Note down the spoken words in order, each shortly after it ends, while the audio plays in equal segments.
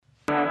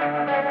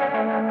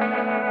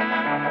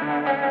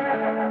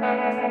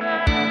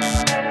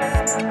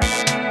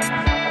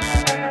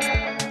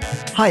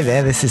Hi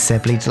there, this is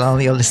Seb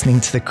Lee-Dalal. You're listening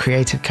to the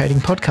Creative Coding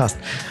Podcast.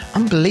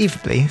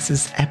 Unbelievably, this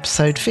is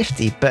episode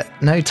 50, but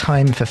no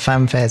time for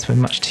fanfares. We're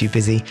much too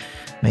busy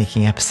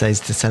making episodes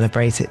to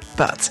celebrate it.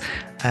 But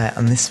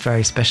on this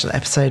very special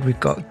episode, we've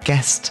got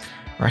guest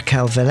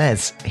Raquel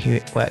Vélez, who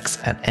works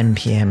at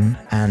NPM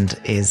and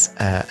is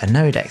a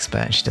Node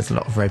expert. She does a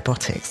lot of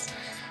robotics.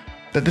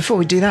 But before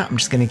we do that, I'm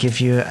just going to give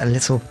you a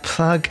little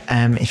plug.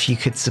 If you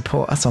could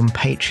support us on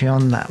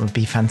Patreon, that would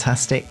be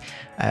fantastic.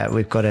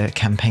 We've got a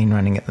campaign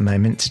running at the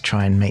moment to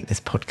try and make this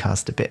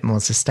podcast a bit more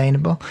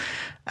sustainable.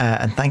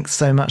 And thanks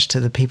so much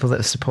to the people that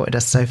have supported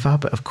us so far.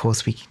 But of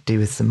course, we can do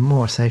with some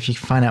more. So if you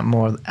can find out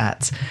more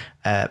at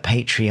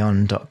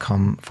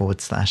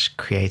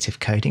patreon.com/creative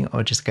coding,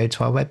 or just go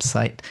to our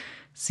website,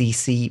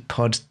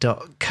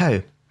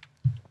 ccpod.co.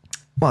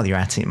 While you're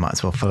at it, you might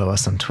as well follow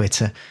us on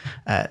Twitter,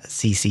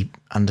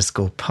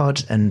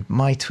 cc_pod, and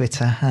my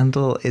Twitter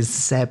handle is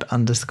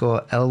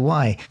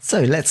seb_ly.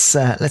 So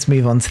let's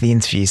move on to the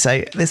interview.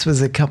 So this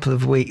was a couple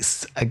of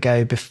weeks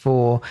ago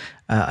before,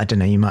 I don't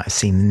know, you might have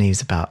seen the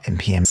news about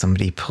NPM.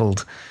 Somebody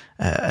pulled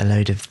a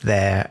load of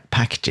their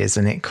packages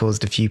and it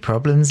caused a few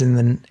problems in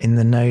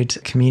the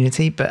Node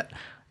community. But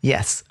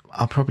yes,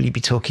 I'll probably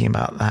be talking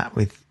about that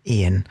with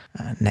Ian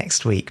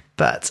next week.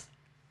 But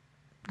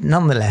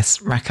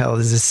nonetheless, Raquel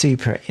is a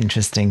super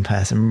interesting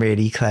person,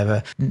 really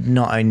clever,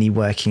 not only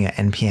working at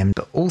NPM,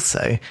 but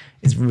also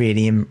is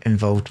really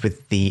involved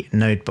with the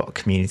NodeBot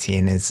community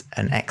and is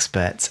an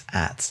expert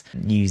at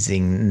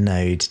using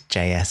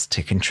Node.js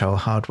to control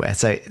hardware.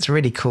 So it's a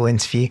really cool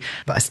interview.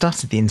 But I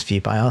started the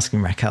interview by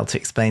asking Raquel to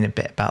explain a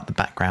bit about the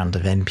background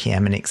of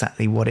NPM and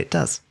exactly what it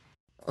does.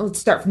 Let's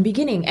start from the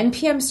beginning.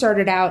 NPM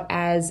started out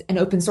as an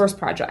open source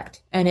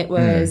project, and it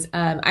was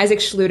Isaac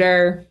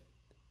Schluter,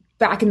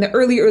 back in the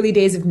early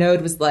days of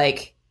Node, was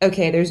like,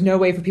 okay, there's no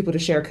way for people to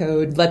share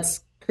code.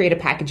 Let's create a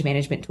package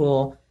management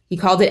tool. He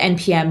called it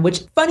NPM,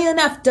 which, funny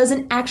enough,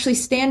 doesn't actually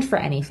stand for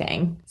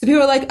anything. So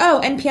people are like,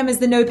 oh, NPM is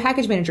the Node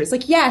package manager. It's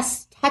like,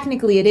 yes,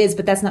 technically it is,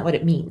 but that's not what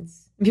it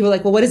means. And people are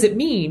like, well, what does it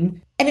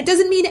mean? And it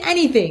doesn't mean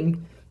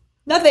anything.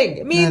 Nothing.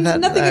 It means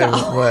nothing at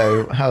all.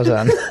 Whoa, hold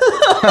on.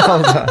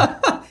 Hold on.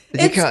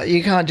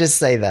 You can't just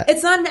say that.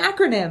 It's not an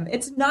acronym.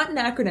 It's not an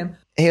acronym.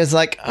 He was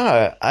like,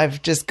 oh, I've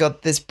just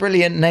got this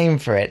brilliant name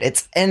for it.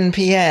 It's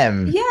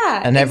NPM.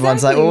 Yeah, and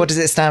everyone's like, well, what does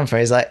it stand for?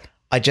 He's like,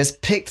 I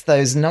just picked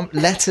those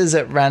letters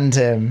at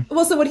random.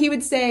 Well, so what he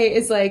would say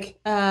is like,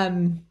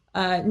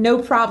 no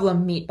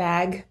problem,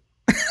 meatbag.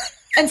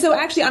 And so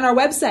actually on our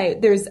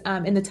website, there's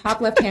in the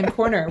top left-hand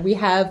corner, we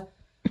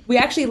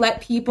actually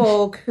let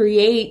people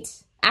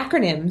create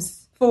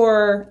acronyms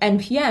for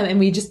NPM, and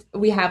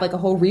we have like a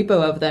whole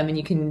repo of them, and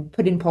you can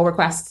put in pull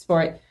requests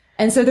for it.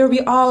 And so there will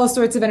be all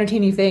sorts of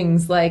entertaining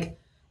things like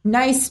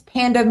nice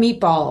panda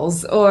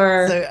meatballs,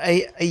 or... So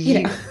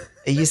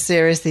are you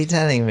seriously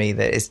telling me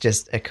that it's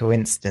just a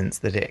coincidence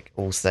that it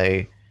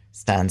also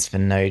stands for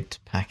Node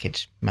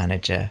Package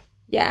Manager?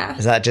 Yeah.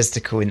 Is that just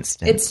a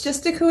coincidence? It's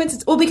just a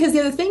coincidence. Well, because the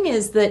other thing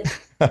is that,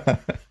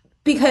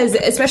 because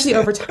especially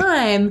over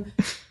time,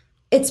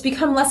 it's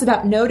become less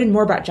about Node and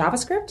more about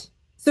JavaScript.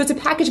 So it's a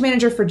package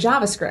manager for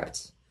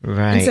JavaScript.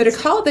 Right. And so to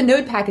call it the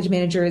Node package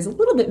manager is a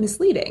little bit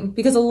misleading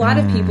because a lot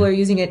of people are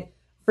using it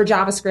for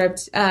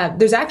JavaScript.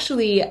 There's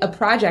actually a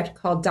project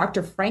called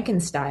Dr.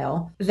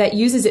 Frankenstyle that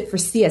uses it for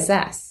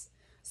CSS.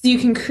 So you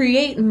can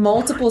create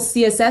multiple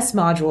CSS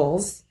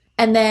modules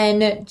and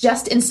then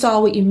just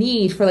install what you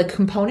need for like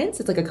components.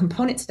 It's like a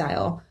component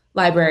style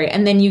library.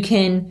 And then you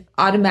can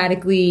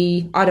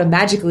automagically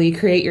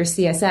create your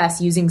CSS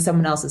using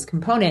someone else's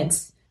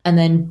components. And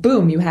then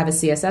boom, you have a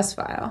CSS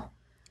file.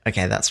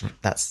 Okay, that's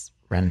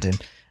random.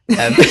 So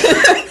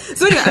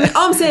anyway,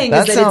 all I'm saying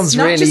is that it's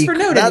not just for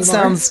Node anymore. That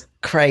sounds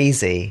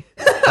crazy.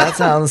 That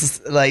sounds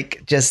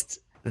like just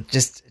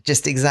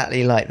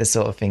exactly like the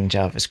sort of thing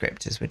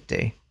JavaScripters would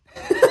do.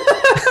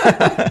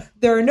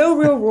 There are no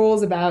real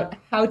rules about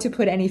how to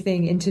put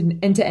anything into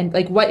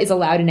like what is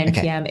allowed in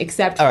NPM,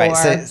 except for... All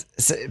right,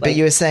 so but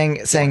you were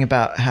saying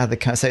about how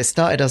so it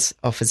started us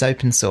off as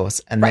open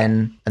source, and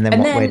then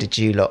where did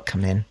you lot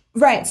come in?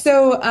 Right.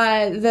 So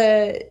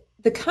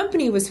the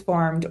company was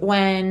formed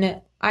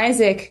when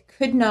Isaac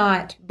could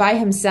not, by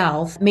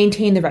himself,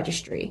 maintain the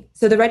registry.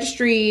 So the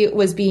registry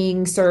was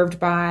being served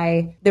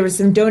by, there was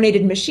some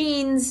donated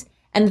machines.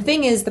 And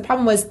the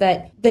problem was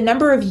that the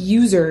number of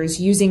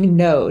users using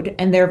Node,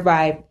 and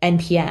thereby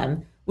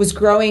NPM, was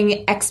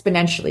growing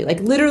exponentially. Like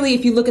literally,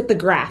 if you look at the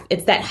graph,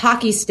 it's that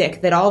hockey stick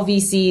that all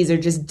VCs are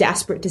just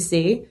desperate to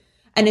see.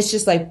 And it's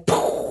just like,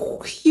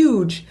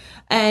 huge.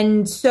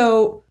 And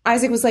so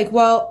Isaac was like,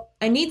 well,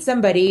 I need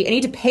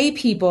to pay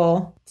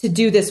people to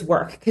do this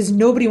work because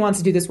nobody wants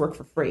to do this work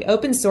for free.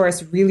 Open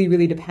source really,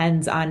 really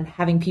depends on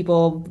having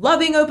people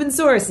loving open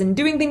source and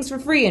doing things for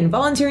free and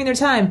volunteering their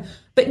time.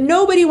 But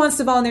nobody wants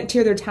to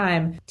volunteer their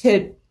time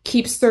to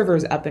keep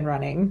servers up and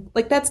running.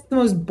 Like that's the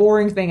most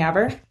boring thing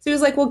ever. So he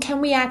was like, well,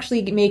 can we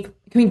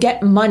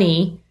get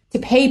money to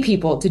pay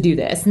people to do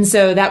this? And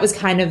so that was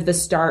kind of the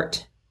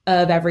start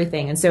of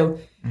everything. And so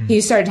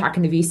he started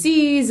talking to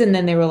VCs, and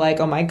then they were like,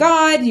 oh my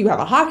God, you have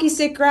a hockey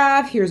stick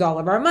graph. Here's all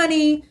of our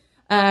money.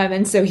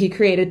 And so he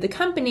created the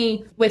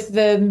company with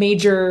the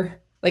major,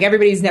 like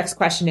everybody's next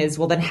question is,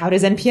 well, then how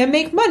does NPM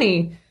make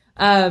money?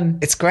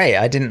 It's great.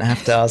 I didn't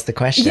have to ask the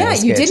question. Yeah,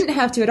 you didn't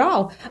have to at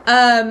all.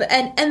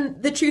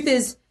 And the truth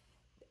is,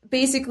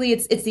 basically,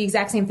 it's the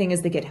exact same thing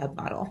as the GitHub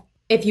model.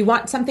 If you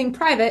want something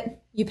private,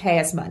 you pay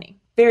us money.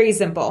 Very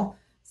simple.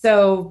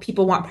 So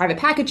people want private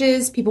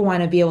packages. People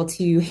want to be able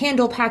to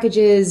handle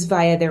packages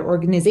via their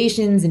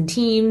organizations and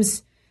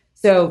teams.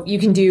 So you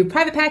can do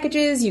private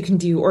packages. You can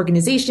do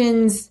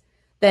organizations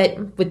that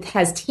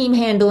has team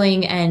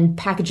handling and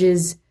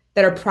packages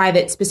that are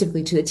private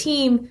specifically to the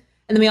team.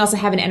 And then we also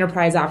have an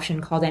enterprise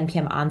option called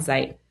NPM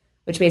Onsite,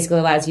 which basically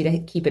allows you to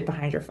keep it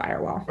behind your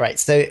firewall. Right.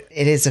 So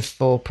it is a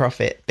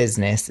for-profit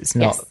business. It's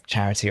not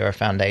charity or a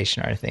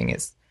foundation or anything.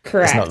 It's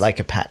correct. It's not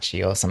like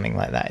Apache or something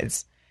like that.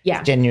 It's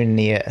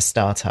genuinely a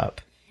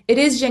startup. It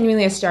is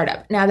genuinely a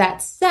startup. Now,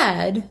 that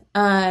said,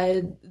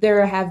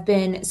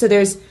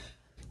 there's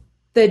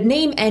the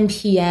name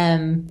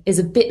NPM is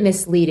a bit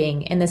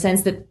misleading in the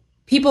sense that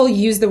people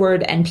use the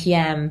word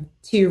NPM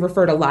to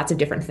refer to lots of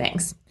different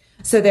things.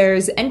 So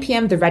there's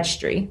NPM, the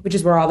registry, which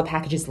is where all the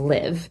packages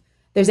live.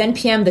 There's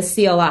NPM, the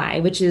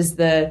CLI, which is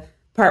the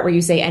part where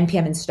you say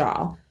NPM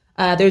install.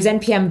 There's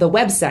NPM, the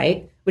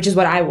website, which is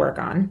what I work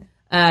on,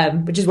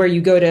 which is where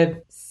you go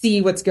to see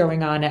what's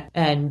going on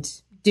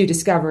and do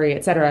discovery,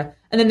 etc.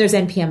 And then there's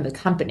NPM, the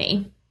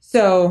company.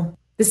 So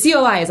the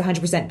CLI is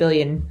 100%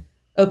 Billion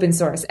open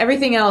source.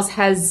 Everything else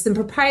has some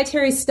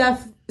proprietary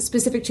stuff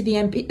specific to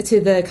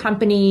the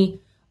company,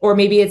 or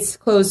maybe it's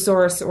closed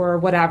source or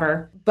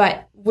whatever.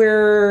 But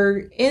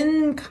we're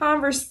in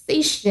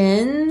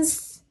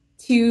conversations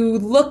to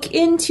look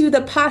into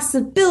the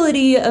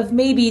possibility of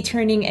maybe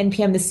turning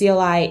NPM, the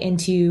CLI,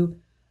 into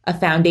a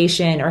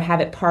foundation or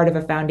have it part of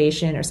a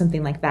foundation or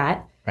something like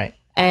that. Right.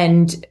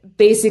 And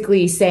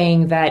basically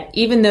saying that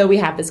even though we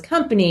have this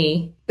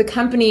company, the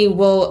company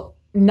will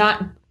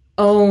not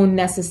own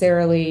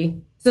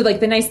necessarily. So like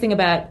the nice thing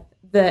about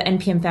the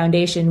NPM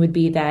Foundation would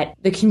be that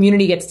the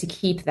community gets to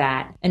keep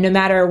that. And no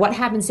matter what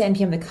happens to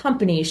NPM, the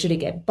company, should it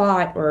get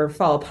bought or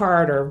fall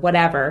apart or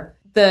whatever,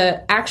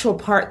 the actual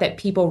part that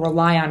people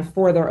rely on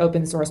for their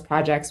open source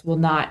projects will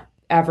not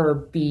ever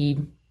be,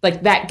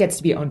 like, that gets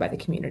to be owned by the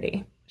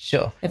community.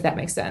 Sure. If that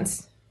makes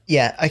sense.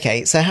 Yeah.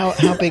 Okay. So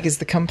how big is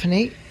the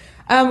company?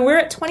 We're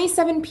at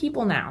 27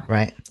 people now.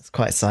 Right. It's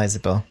quite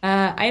sizable.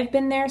 I've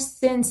been there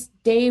since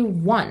day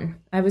one.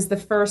 I was the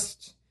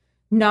first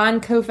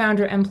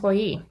non-co-founder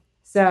employee.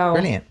 So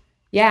brilliant.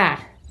 Yeah.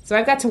 So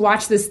I've got to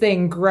watch this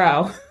thing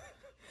grow.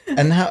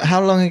 And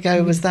how long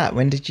ago was that?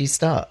 When did you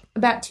start?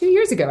 About 2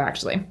 years ago,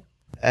 actually.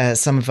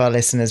 Some of our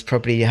listeners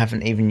probably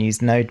haven't even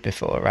used Node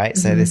before, right?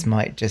 So this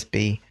might just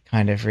be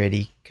kind of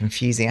really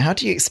confusing. How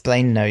do you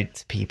explain Node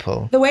to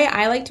people? The way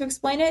I like to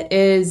explain it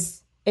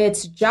is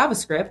it's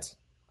JavaScript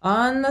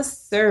on the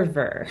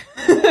server,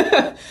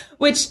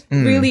 which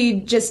really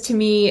just to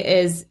me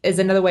is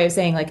another way of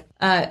saying, like,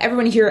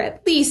 everyone here,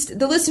 at least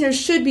the listeners,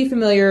 should be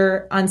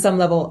familiar on some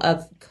level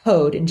of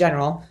code in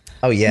general.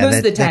 Oh yeah, most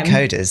of the time.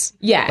 They're coders.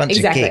 Yeah, bunch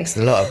exactly. of geeks,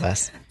 a lot of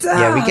us.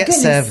 Yeah, we get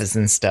servers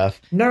and stuff.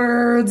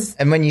 Nerds.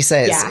 And when you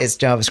say it's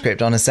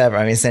JavaScript on a server,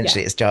 I mean,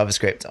 essentially it's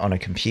JavaScript on a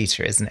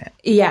computer, isn't it?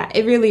 Yeah,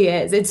 it really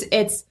is.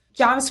 It's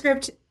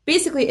JavaScript.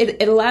 Basically,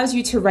 it allows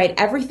you to write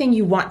everything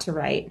you want to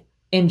write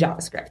in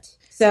JavaScript.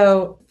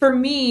 So for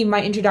me,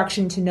 my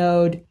introduction to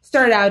Node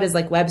started out as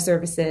like web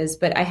services,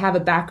 but I have a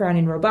background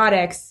in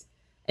robotics.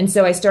 And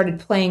so I started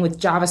playing with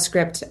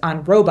JavaScript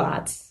on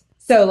robots.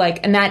 So like,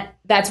 and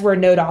that's where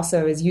Node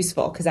also is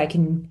useful, because I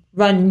can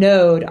run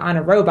Node on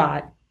a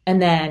robot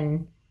and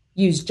then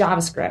use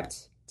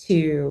JavaScript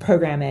to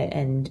program it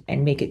and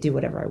make it do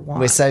whatever I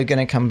want. We're so going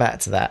to come back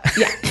to that.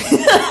 Yeah.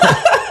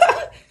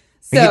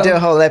 We could do a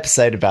whole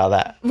episode about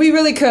that. We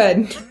really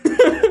could.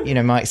 You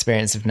know, my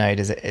experience of Node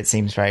is it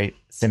seems very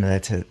similar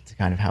to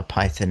kind of how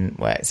Python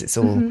works. It's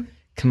all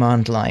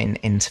command line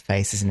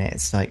interface, isn't it?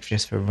 It's like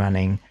just for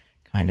running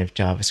kind of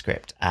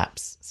JavaScript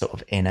apps sort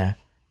of in a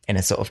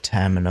sort of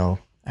terminal.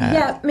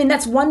 Yeah, I mean,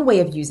 that's one way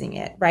of using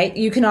it, right?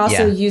 You can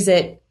also use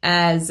it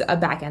as a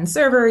backend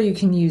server. You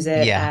can use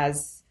it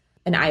as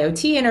an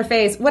IoT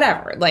interface,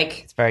 whatever.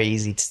 Like, it's very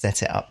easy to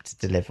set it up to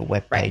deliver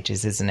web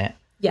pages, isn't it?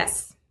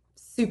 Yes.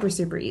 Super,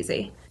 super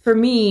easy. For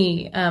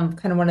me,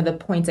 kind of one of the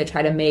points I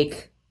try to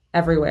make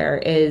everywhere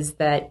is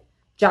that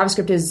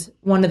JavaScript is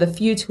one of the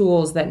few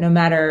tools that no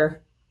matter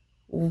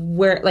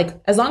where,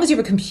 like, as long as you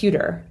have a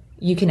computer,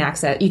 you can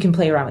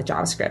play around with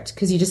JavaScript,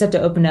 because you just have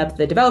to open up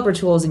the developer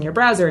tools in your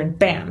browser and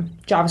bam,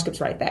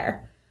 JavaScript's right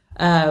there.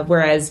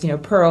 Whereas,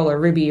 Perl or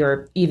Ruby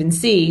or even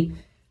C,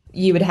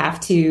 you would have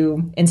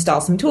to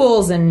install some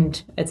tools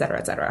and et cetera,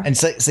 et cetera. And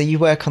so you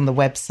work on the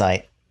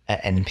website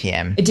at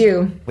NPM. I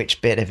do.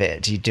 Which bit of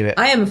it do you do it?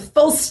 I am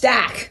full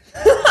stack.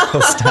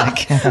 Full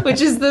stack.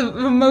 Which is the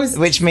most...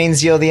 Which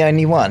means you're the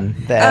only one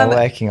there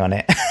working on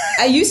it.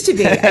 I used to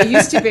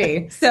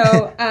be.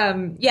 So,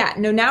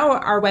 now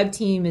our web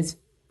team is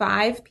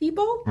 5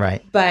 people.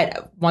 Right.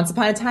 But once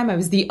upon a time, I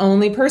was the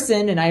only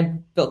person and I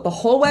built the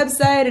whole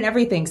website and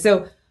everything.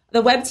 So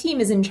the web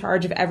team is in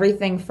charge of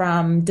everything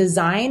from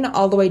design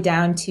all the way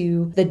down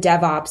to the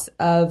DevOps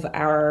of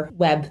our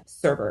web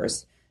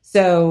servers.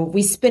 So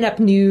we spin up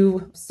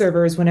new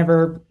servers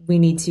whenever we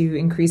need to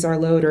increase our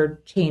load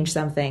or change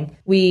something.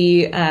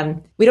 We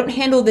don't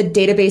handle the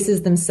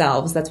databases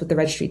themselves. That's what the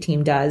registry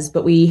team does.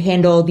 But we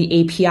handle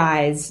the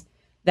APIs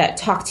that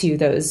talk to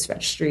those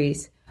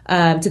registries,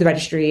 to the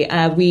registry.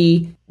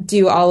 We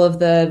do all of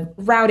the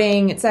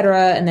routing, et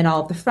cetera, and then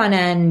all of the front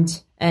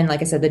end. And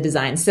like I said, the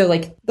design. So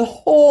like the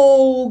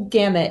whole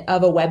gamut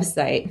of a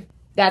website,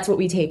 that's what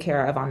we take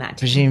care of on that team.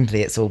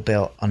 Presumably it's all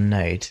built on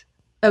Node.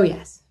 Oh,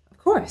 yes. Of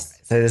course.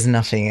 So there's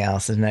nothing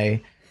else. There's no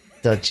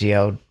dodgy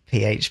old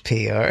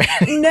PHP or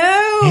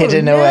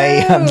hidden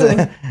away under.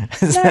 Not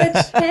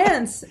a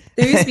chance.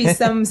 There used to be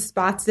some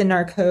spots in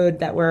our code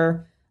that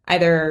were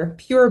either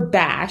pure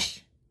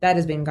bash, that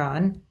has been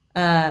gone,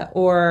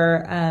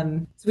 or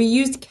so we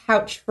used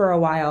Couch for a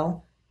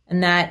while,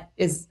 and that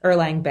is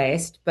Erlang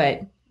based,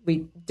 but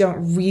we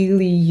don't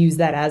really use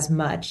that as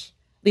much,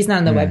 at least not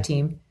on the web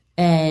team.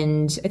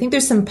 And I think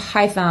there's some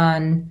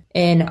Python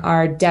in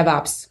our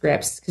DevOps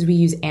scripts because we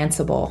use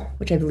Ansible,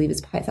 which I believe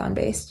is Python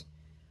based.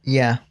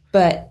 Yeah.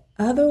 But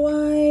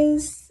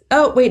otherwise,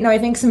 oh, wait, no, I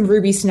think some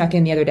Ruby snuck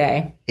in the other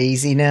day.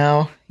 Easy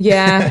now.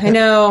 Yeah, I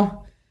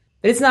know.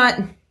 But it's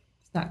not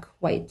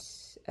quite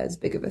as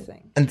big of a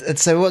thing. And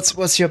so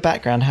what's your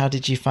background? How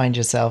did you find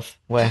yourself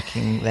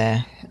working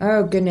there?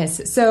 Oh,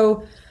 goodness.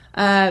 So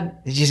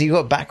you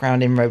got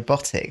background in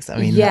robotics. I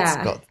mean,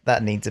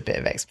 that needs a bit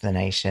of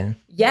explanation.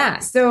 Yeah.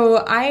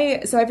 So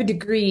I have a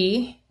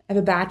degree. I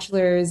have a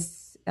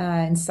bachelor's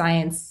in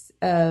science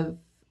of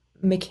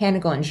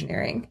mechanical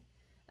engineering.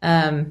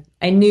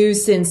 I knew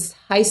since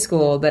high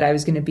school that I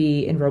was going to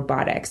be in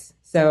robotics.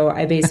 So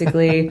I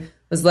basically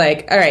was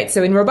like, all right,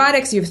 so in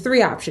robotics, you have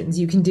 3 options.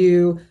 You can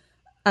do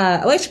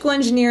electrical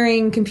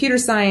engineering, computer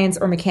science,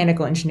 or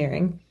mechanical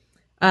engineering.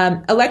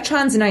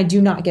 Electrons and I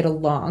do not get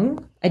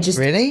along.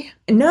 Really?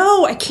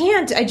 No, I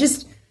can't.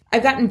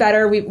 I've gotten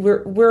better.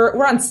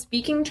 We're on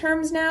speaking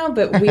terms now,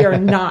 but we are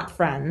not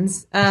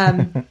friends.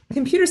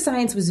 Computer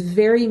science was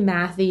very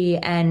mathy,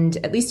 and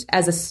at least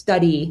as a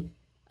study,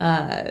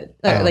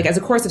 like as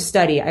a course of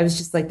study, I was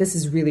just like, this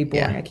is really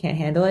boring. Yeah. I can't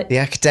handle it. The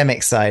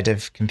academic side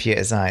of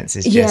computer science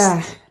is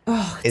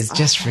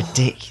just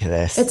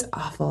ridiculous. It's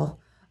awful.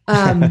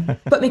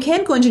 But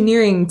mechanical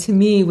engineering to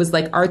me was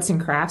like arts and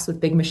crafts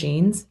with big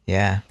machines.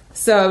 Yeah.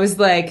 So I was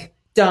like,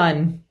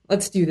 done.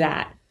 Let's do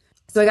that.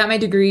 So I got my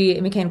degree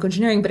in mechanical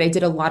engineering, but I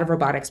did a lot of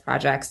robotics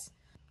projects,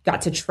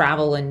 got to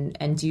travel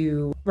and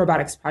do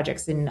robotics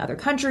projects in other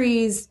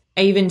countries.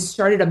 I even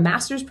started a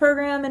master's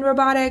program in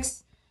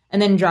robotics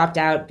and then dropped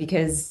out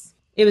because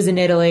it was in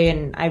Italy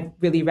and I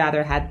really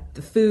rather had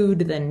the food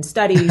than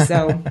study.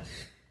 So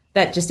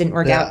that just didn't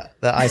work out.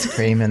 The ice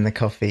cream and the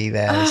coffee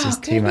there was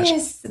just too much.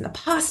 And the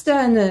pasta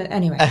and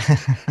anyway.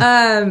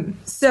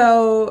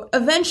 So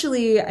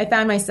eventually I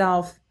found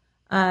myself,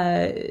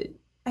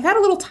 I got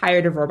a little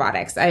tired of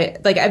robotics.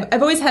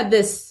 I've always had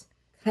this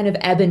kind of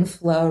ebb and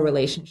flow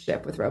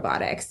relationship with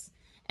robotics.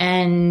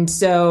 And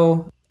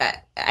so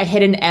I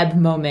hit an ebb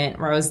moment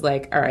where I was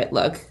like, all right,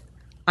 look,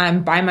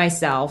 I'm by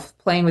myself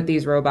playing with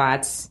these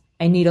robots.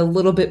 I need a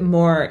little bit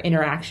more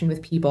interaction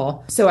with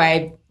people. So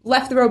I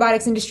left the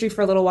robotics industry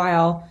for a little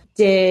while,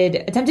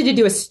 attempted to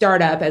do a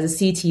startup as a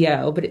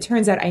CTO, but it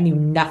turns out I knew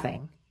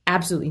nothing,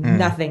 absolutely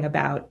nothing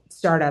about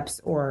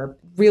startups or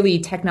really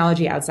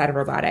technology outside of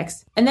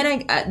robotics. And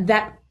then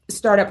that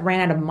startup ran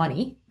out of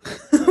money,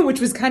 which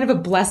was kind of a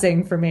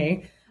blessing for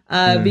me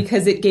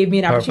because it gave me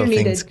an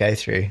opportunity to go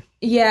through.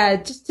 Yeah,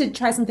 just to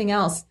try something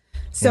else.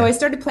 So I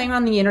started playing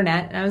around the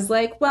internet and I was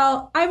like,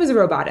 well, I was a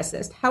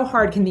roboticist. How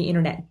hard can the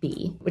internet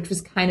be? Which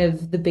was kind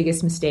of the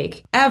biggest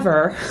mistake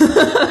ever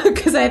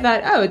because I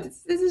thought, oh,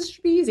 this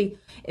should be easy.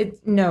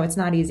 No, it's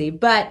not easy,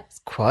 but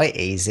it's quite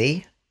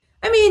easy.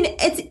 I mean,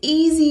 it's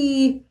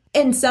easy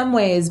in some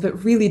ways,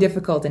 but really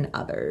difficult in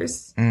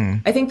others.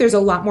 I think there's a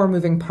lot more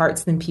moving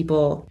parts than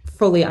people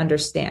fully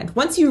understand.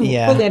 Once you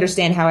fully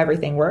understand how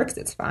everything works,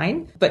 it's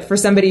fine. But for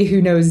somebody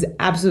who knows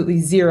absolutely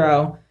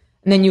zero,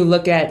 and then you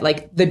look at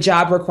like the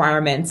job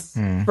requirements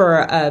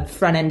for a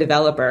front end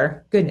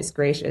developer, goodness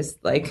gracious,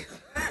 like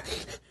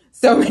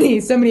so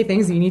many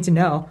things that you need to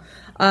know.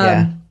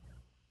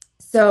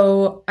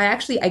 So I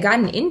got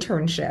an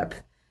internship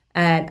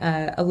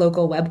at a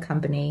local web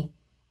company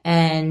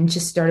and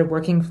just started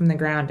working from the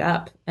ground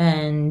up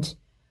and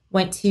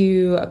went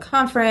to a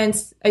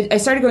conference. I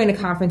started going to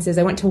conferences.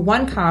 I went to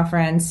one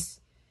conference.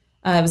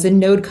 It was a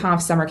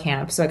NodeConf summer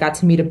camp. So I got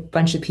to meet a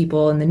bunch of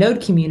people in the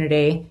Node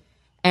community.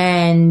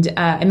 And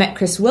I met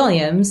Chris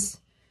Williams,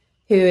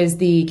 who is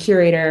the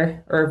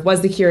curator or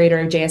was the curator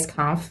of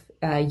JSConf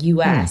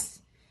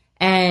US.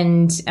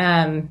 And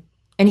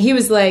he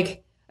was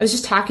like, I was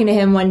just talking to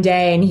him one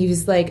day and he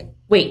was like,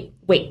 wait.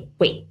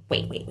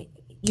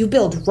 You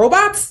build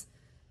robots?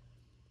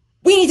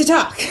 We need to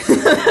talk.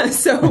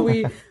 So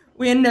we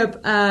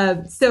ended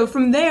up, so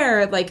from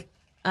there, like,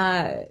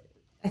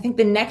 I think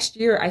the next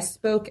year I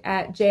spoke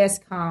at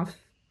JSConf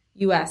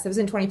US. It was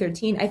in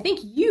 2013. I think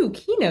you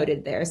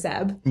keynoted there,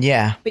 Seb.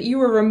 Yeah. But you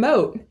were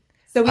remote,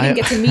 so we didn't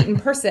get to meet in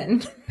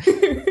person.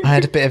 I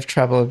had a bit of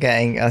trouble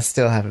I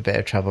still have a bit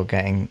of trouble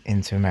getting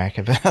into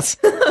America, but that's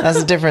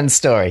a different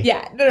story.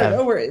 Yeah,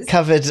 no worries.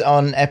 Covered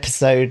on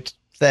episode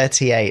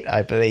 38,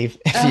 I believe,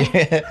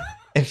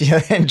 if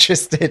you're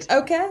interested.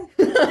 Okay.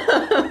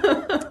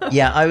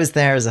 Yeah, I was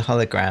there as a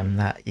hologram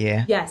that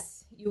year.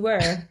 Yes, you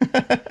were.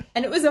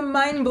 And it was a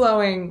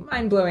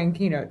mind-blowing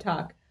keynote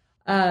talk.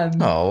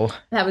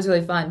 That was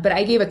really fun. But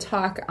I gave a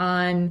talk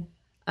on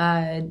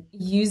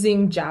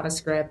using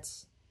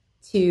JavaScript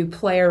to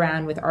play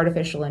around with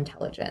artificial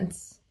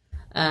intelligence.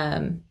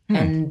 And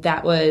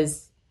that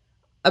was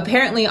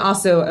apparently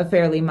also a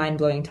fairly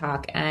mind-blowing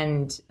talk.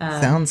 And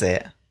sounds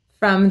it.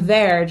 From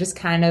there, just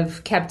kind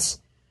of kept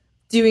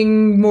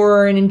doing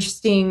more and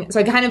interesting. So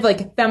I kind of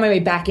like found my way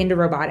back into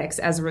robotics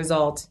as a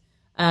result.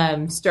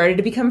 Started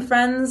to become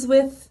friends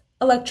with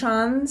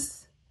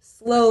electrons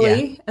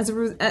slowly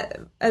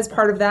as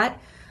part of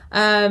that.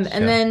 And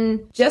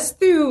then just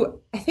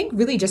through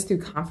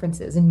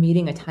conferences and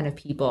meeting a ton of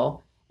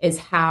people is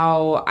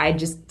how I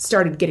just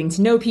started getting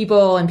to know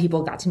people and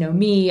people got to know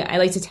me. I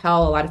like to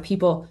tell a lot of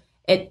people,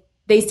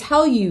 they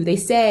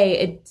say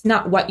it's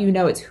not what you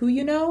know, it's who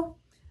you know.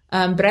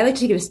 But I like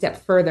to take it a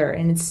step further,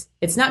 and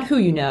it's not who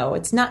you know.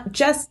 It's not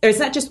just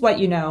what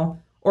you know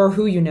or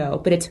who you know,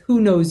 but it's who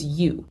knows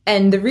you.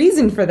 And the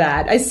reason for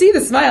that, I see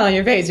the smile on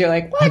your face. You're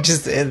like, what?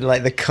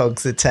 Like the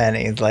cogs are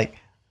turning. It's like,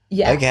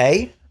 yeah.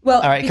 Okay.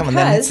 Well, all right, come on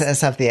then.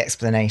 Let's have the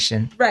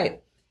explanation.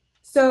 Right.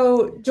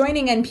 So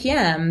joining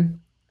NPM,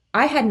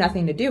 I had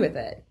nothing to do with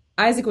it.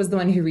 Isaac was the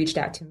one who reached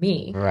out to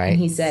me. Right. And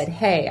he said,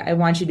 hey, I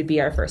want you to be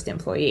our first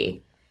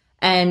employee.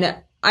 And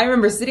I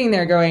remember sitting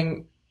there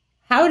going,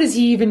 how does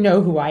he even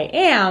know who I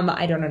am?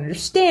 I don't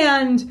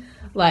understand.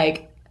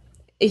 Like,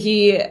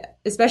 he,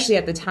 especially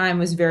at the time,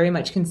 was very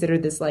much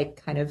considered this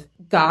like kind of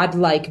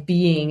godlike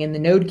being in the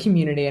Node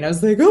community. And I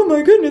was like, oh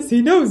my goodness,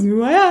 he knows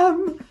who I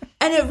am.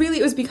 And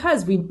it was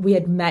because we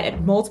had met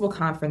at multiple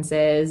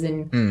conferences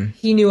and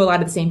he knew a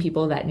lot of the same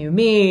people that knew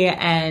me.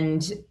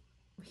 And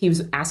he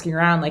was asking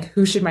around, like,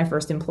 who should my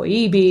first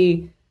employee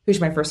be? Who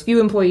should my first few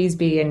employees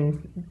be?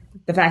 And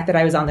the fact that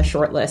I was on the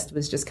short list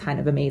was just kind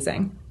of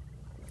amazing.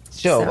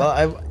 Sure. So. Well,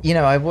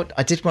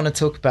 I did want to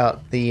talk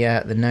about the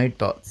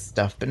NodeBots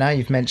stuff, but now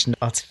you've mentioned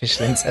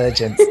artificial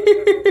intelligence,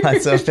 I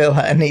sort of feel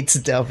like I need to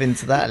delve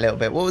into that a little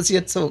bit. What was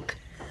your talk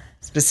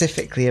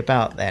specifically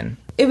about then?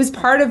 It was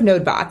part of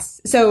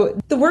NodeBots. So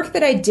the work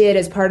that I did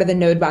as part of the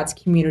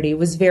NodeBots community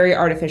was very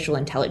artificial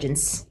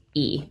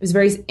intelligence-y. It was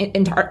very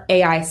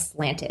AI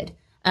slanted.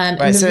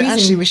 Right. So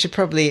actually, we should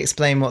probably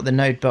explain what the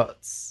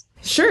NodeBots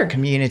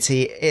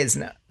community is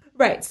now.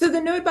 Right. So the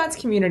NodeBots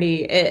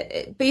community,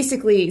 it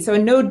basically, so a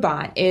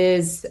NodeBot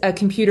is a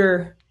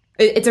computer,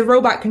 it's a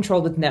robot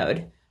controlled with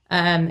Node.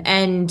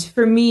 And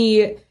for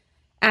me,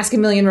 ask a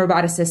million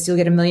roboticists, you'll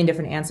get a million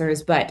different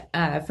answers. But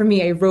for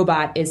me, a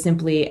robot is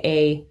simply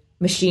a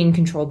machine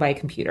controlled by a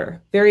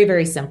computer. Very,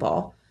 very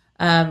simple.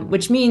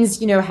 Which means,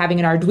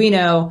 having an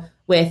Arduino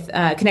with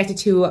connected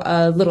to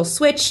a little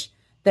switch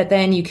that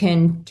then you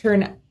can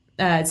turn,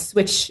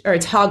 switch or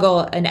toggle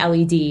an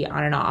LED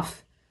on and off.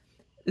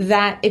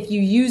 That if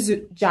you use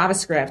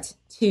JavaScript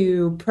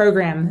to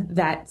program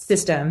that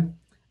system,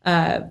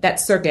 that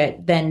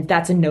circuit, then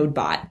that's a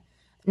NodeBot.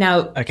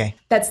 Now,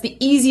 that's the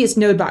easiest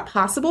NodeBot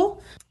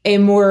possible. A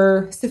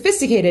more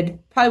sophisticated,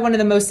 probably one of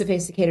the most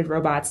sophisticated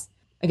robots,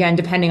 again,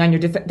 depending on your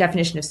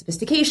definition of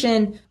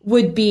sophistication,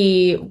 would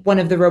be one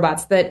of the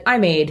robots that I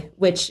made,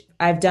 which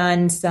I've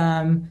done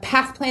some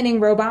path planning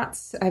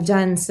robots. I've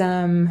done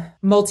some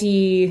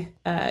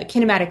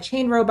multi-kinematic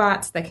chain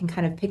robots that can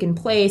kind of pick in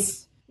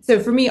place. So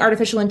for me,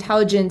 artificial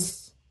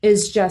intelligence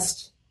is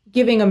just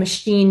giving a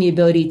machine the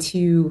ability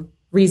to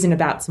reason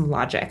about some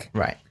logic.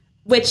 Right.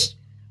 Which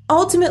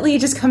ultimately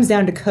just comes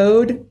down to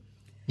code.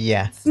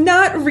 Yeah. It's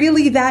not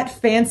really that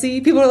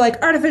fancy. People are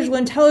like, artificial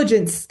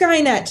intelligence,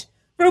 Skynet,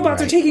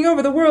 robots are taking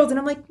over the world. And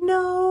I'm like,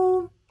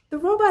 no, the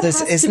robot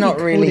has it's to not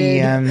be really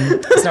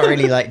coded. It's not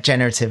really like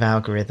generative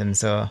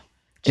algorithms or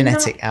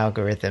genetic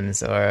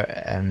algorithms,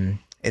 or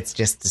it's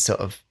just a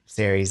sort of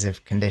series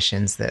of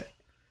conditions that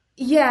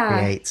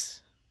creates.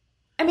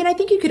 I mean, I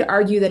think you could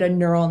argue that a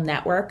neural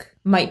network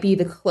might be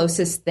the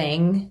closest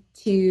thing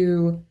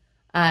to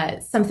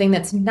something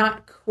that's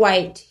not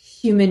quite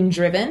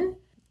human-driven,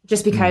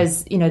 just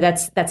because,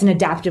 that's an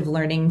adaptive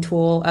learning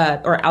tool,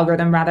 or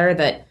algorithm, rather,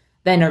 that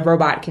then a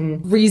robot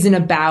can reason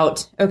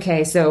about,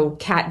 okay, so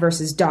cat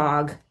versus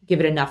dog,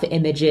 give it enough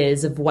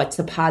images of what's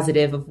a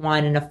positive of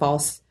one and a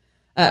false,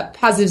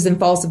 positives and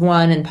false of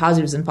one and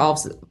positives and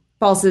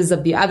falses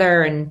of the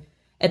other, and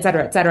et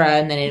cetera,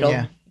 and then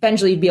it'll...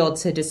 eventually be able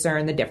to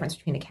discern the difference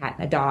between a cat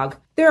and a dog.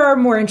 There are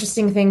more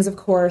interesting things, of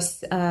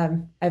course.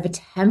 I've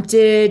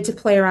attempted to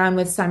play around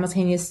with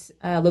simultaneous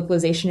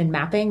localization and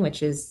mapping,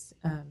 which is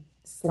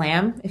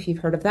SLAM, if you've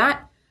heard of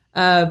that.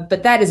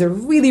 But that is a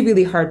really,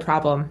 really hard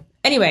problem.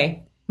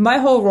 Anyway, my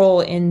whole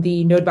role in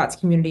the NodeBots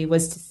community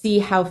was to see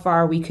how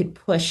far we could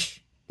push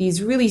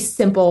these really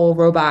simple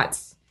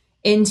robots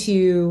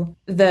into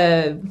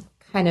the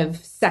kind of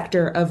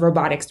sector of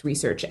robotics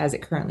research as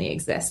it currently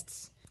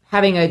exists.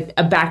 Having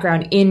a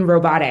background in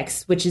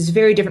robotics, which is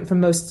very different from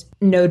most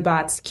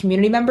NodeBots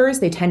community members.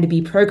 They tend to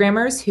be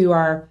programmers who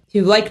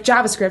like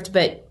JavaScript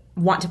but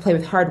want to play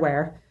with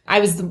hardware.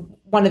 I was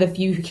one of the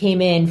few who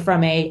came in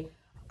from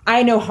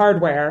I know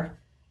hardware,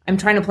 I'm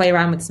trying to play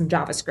around with some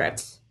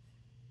JavaScript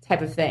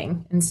type of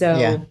thing. And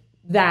so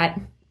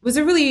that was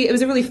a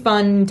really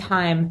fun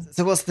time.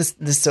 So what's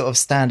the sort of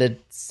standard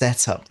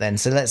setup then?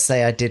 So let's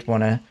say I did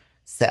want to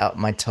set up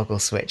my toggle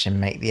switch and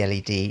make the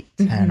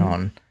LED turn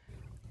on.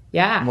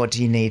 Yeah. What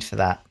do you need for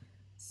that?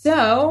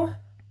 So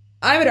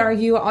I would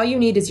argue all you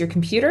need is your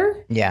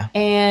computer. Yeah.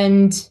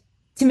 And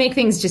to make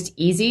things just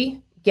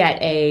easy,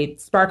 get a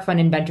SparkFun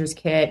Inventor's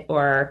Kit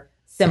or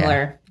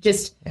similar.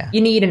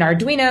 You need an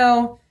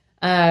Arduino,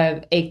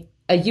 a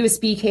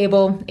USB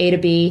cable, A to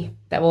B,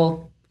 that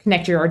will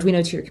connect your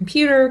Arduino to your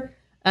computer,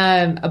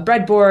 a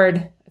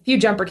breadboard, a few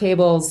jumper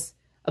cables,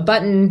 a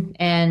button,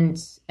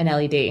 and an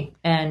LED.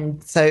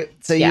 And so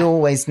you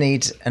always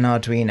need an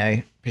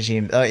Arduino,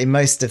 presume.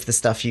 Most of the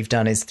stuff you've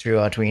done is through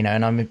Arduino,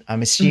 and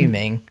I'm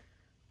assuming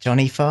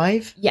Johnny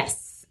 5?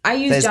 Yes, I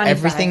use There's Johnny 5.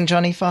 Everything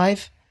Johnny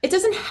 5? It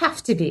doesn't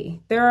have to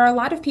be. There are a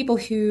lot of people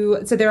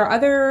so there are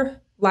other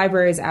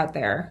libraries out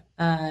there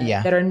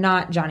that are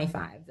not Johnny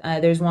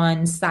 5. There's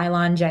one,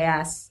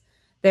 Cylon.js.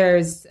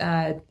 There's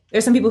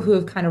some people who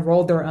have kind of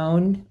rolled their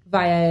own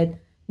via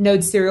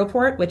Node Serial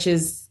Port, which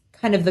is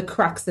kind of the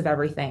crux of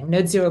everything.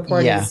 Node Serial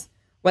Port is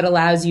what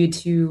allows you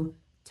to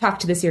talk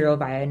to the serial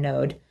via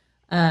Node.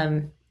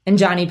 And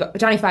Johnny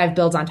 5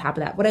 builds on top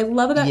of that. What I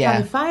love about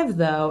Johnny 5,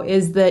 though,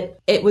 is that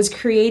it was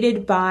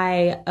created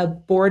by a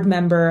board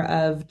member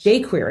of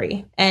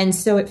jQuery. And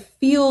so it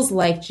feels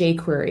like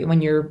jQuery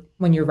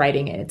when you're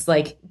writing it. It's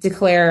like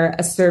declare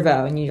a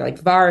servo, and you're like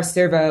var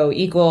servo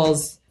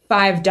equals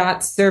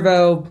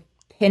 5.servo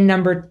pin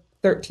number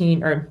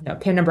 13, or no,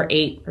 pin number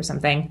 8 or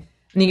something.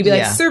 And then you could be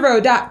like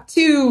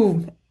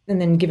servo.2,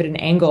 and then give it an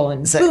angle,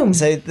 and boom.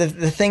 So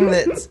the thing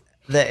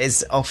that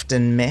is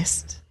often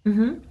missed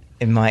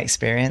in my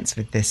experience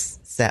with this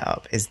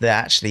setup is that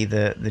actually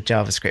the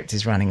JavaScript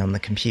is running on the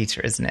computer,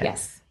 isn't it?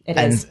 Yes, it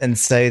is. And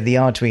so the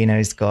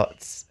Arduino's got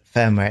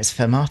firmware. It's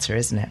Fermata,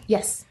 isn't it?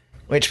 Yes.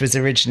 Which was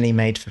originally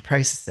made for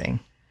processing.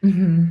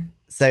 Mm-hmm.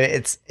 So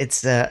it's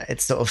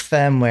sort of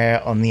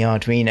firmware on the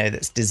Arduino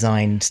that's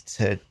designed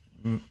to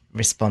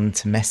respond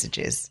to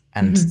messages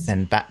and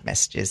send back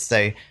messages.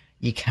 So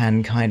you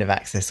can kind of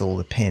access all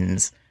the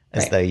pins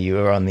as though you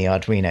were on the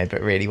Arduino,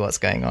 but really what's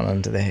going on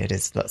under the hood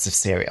is lots of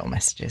serial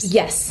messages.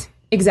 Yes,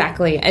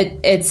 exactly.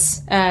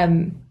 It's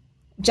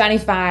Johnny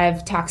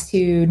 5 talks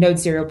to Node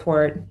Serial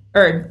Port,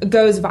 or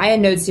goes via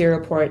Node Serial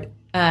Port.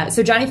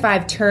 So Johnny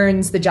 5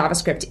 turns the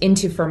JavaScript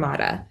into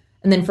Fermata,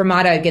 and then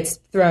Fermata gets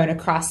thrown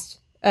across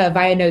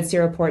via Node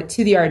Serial Port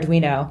to the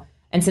Arduino.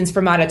 And since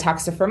Fermata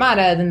talks to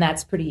Fermata, then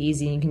that's pretty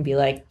easy. You can be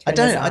like, I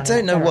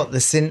don't know what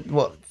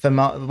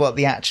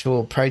the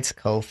actual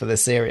protocol for the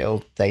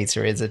serial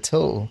data is at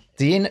all.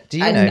 Do you know?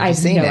 I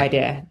have no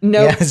idea.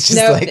 No, it's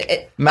just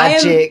like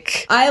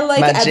magic. I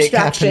like magic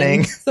abstraction,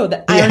 happening. so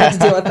that I don't have to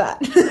deal with that.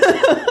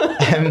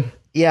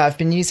 I've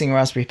been using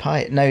Raspberry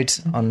Pi Node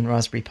on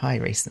Raspberry Pi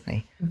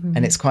recently,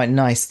 and it's quite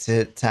nice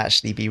to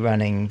actually be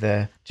running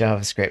the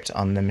JavaScript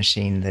on the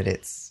machine that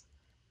it's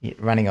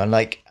running on.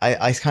 Like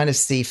I kind of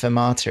see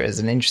Fermata as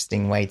an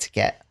interesting way to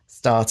get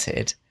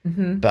started,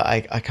 but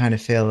I kind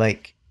of feel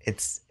like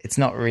it's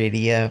not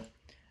really a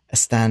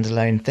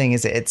standalone thing,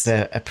 is it? It's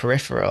a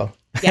peripheral.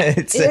 Yeah,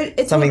 it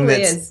something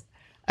totally is.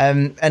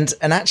 And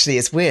actually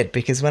it's weird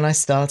because when I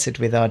started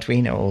with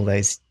Arduino all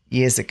those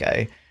years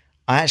ago,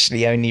 I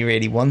actually only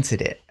really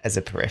wanted it as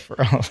a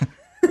peripheral,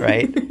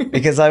 right?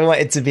 Because I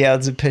wanted to be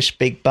able to push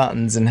big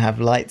buttons and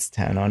have lights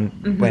turn on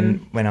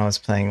when I was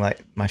playing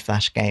like my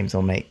Flash games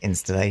or make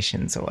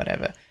installations or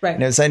whatever. Right.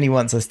 And it was only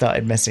once I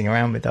started messing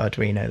around with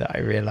Arduino that I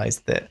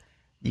realized that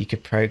you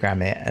could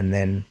program it and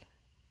then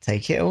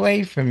take it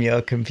away from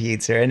your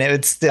computer and it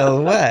would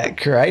still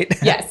work, right?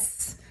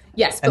 Yes,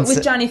 but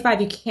with Johnny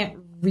 5, you can't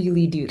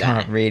really do that.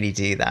 Can't really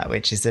do that,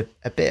 which is a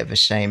bit of a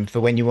shame for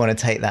when you want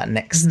to take that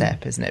next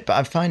step, isn't it? But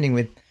I'm finding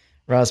with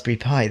Raspberry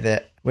Pi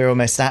that we're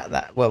almost at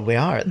that. Well, we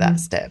are at that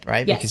step,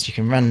 right? Yes. Because you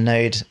can run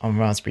Node on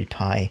Raspberry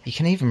Pi. You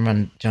can even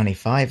run Johnny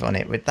 5 on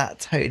it. That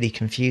totally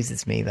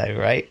confuses me though,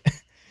 right?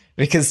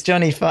 Because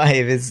Johnny 5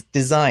 is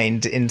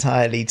designed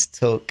entirely to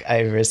talk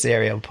over a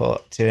serial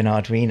port to an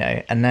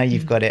Arduino. And now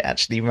you've got it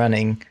actually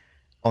running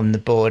on the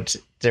board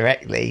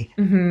directly.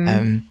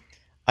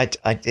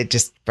 It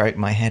just broke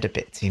my head a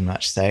bit too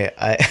much. So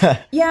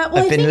I've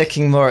been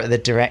looking more at the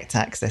direct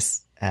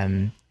access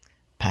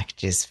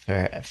packages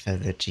for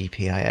the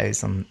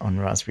GPIOs on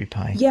Raspberry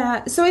Pi.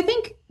 Yeah, so I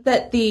think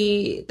that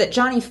that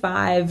Johnny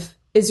 5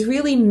 is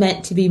really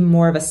meant to be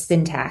more of a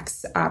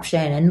syntax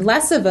option and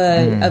less of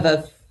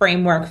a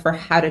framework for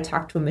how to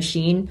talk to a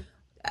machine.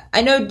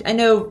 I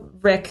know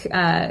Rick,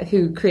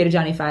 who created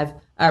Johnny 5,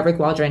 Rick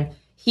Waldron.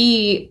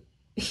 He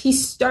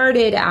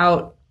started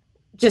out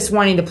just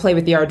wanting to play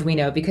with the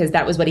Arduino because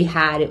that was what he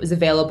had. It was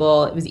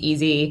available. It was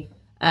easy.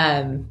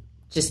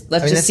 Let's see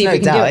if we can do it.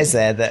 There's no doubt, is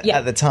there, that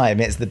at the time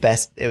it was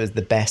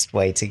the best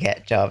way to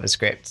get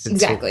JavaScript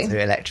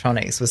to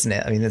electronics, wasn't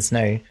it? I mean, there's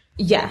no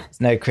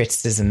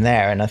criticism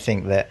there. And I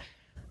think that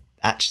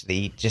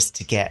actually just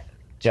to get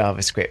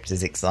JavaScript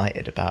as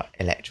excited about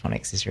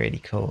electronics is really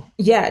cool.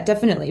 Yeah,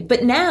 definitely.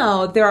 But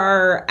now there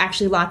are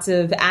actually lots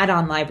of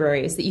add-on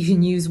libraries that you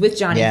can use with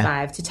Johnny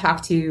 5 to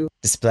talk to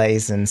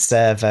displays and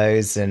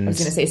servos and... I was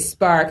going to say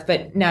Spark,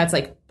 but now it's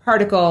like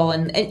Particle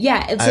and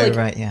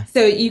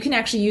So you can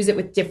actually use it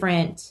with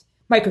different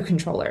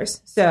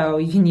microcontrollers. So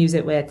you can use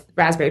it with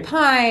Raspberry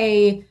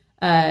Pi,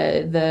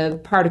 the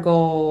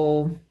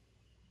Particle...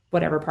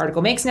 whatever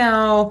Particle makes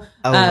now.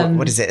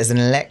 What is it? As an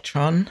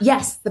Electron?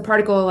 Yes, the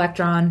Particle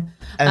Electron.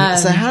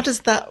 So how does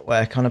that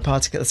work on a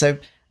Particle? So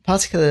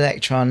Particle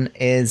Electron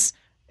it's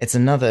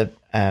another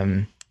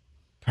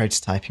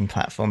prototyping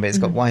platform, but it's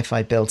got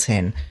Wi-Fi built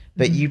in.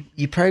 But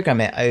you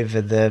program it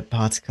over the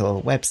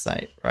Particle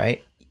website,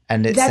 right?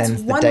 And it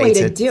sends the data. That's one way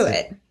to do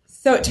it.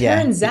 So it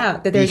turns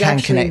out that there's you can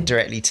connect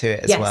directly to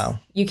it as well.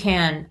 You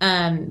can.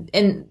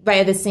 And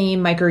via the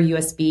same micro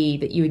USB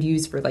that you would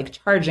use for like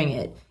charging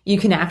it, you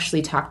can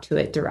actually talk to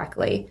it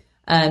directly.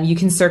 You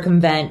can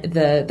circumvent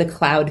the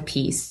cloud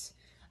piece,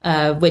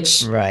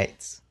 which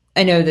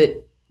I know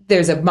that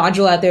there's a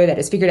module out there that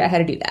has figured out how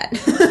to do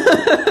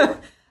that.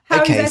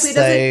 How exactly does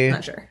it? I'm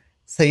not sure.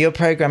 So you're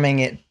programming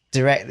it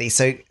directly.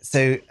 So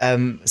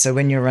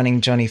when you're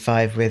running Johnny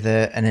 5 with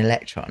an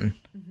Electron,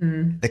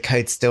 the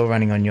code's still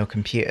running on your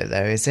computer,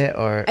 though, is it?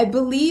 Or I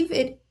believe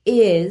it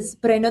is,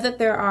 but I know that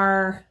there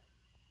are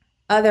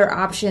other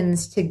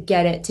options to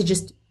get it to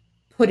just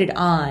put it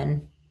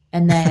on,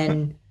 and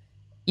then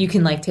you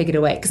can like take it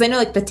away. Because I know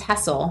like the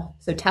Tessel,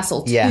 so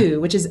Tessel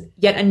 2, which is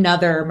yet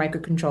another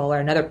microcontroller,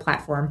 another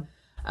platform.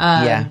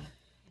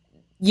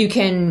 You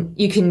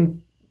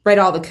can write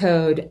all the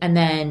code and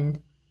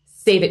then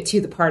save it to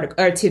the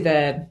particle or to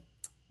the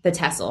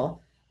Tessel.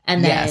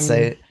 And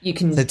then you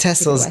can... So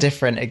Tessel's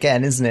different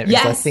again, isn't it?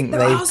 Because I think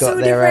they've got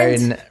their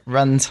own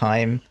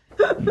runtime.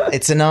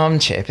 It's an ARM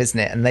chip, isn't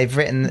it? And they've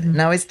written...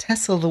 Now, is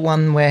Tessel the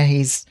one where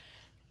he's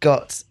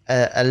got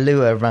a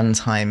Lua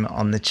runtime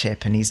on the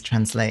chip and he's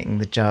translating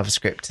the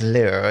JavaScript to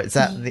Lua? Or is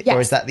that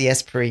the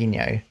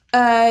Espruino?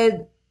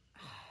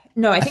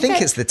 No, I think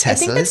it's the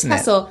Tessel, isn't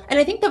it? And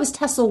I think that was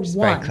Tessel 1.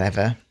 Very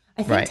clever.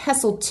 I think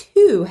Tessel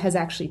 2 has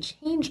actually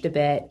changed a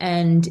bit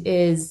and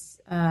is...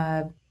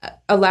 has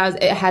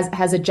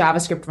a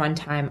JavaScript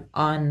runtime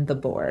on the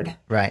board.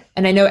 Right.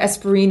 And I know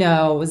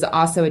Espruino was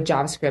also a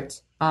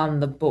JavaScript on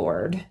the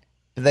board.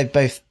 But they're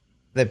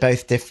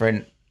both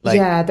different.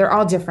 They're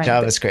all different.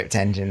 JavaScript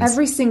engines.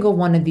 Every single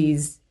one of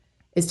these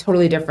is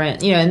totally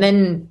different. You know,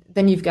 and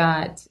then you've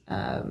got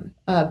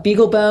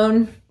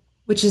BeagleBone,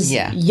 which is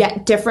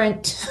yet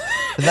different.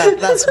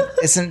 That's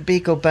isn't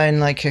BeagleBone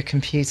like a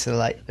computer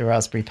like the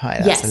Raspberry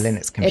Pi? That's a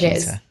Linux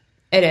computer.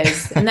 It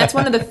is. And that's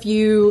one of the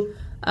few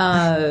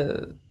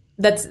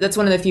that's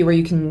one of the few where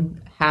you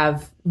can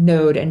have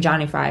Node and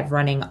Johnny 5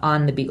 running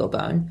on the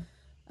BeagleBone,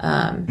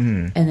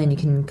 and then you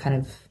can kind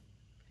of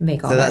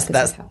make all that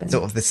happen.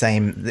 Sort of the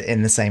same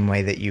in the same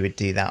way that you would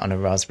do that on a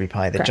Raspberry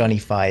Pi. The Johnny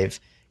 5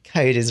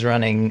 code is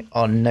running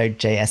on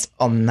Node.js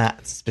on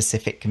that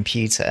specific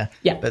computer,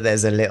 but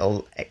there's a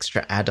little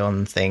extra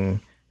add-on thing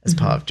as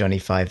part of Johnny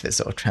 5 that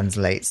sort of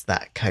translates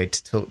that code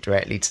to talk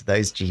directly to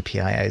those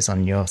GPIOs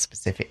on your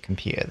specific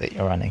computer that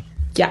you're running.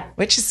 Yeah,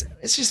 which is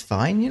it's just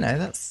fine, you know.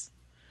 That's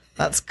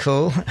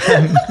cool.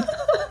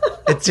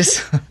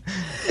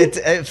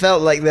 It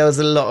felt like there was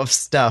a lot of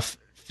stuff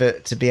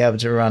to be able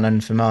to run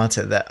on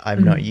Informata that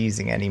I'm not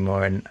using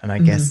anymore, and I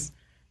guess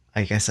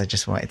I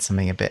just wanted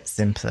something a bit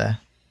simpler.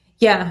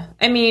 Yeah,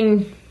 I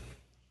mean,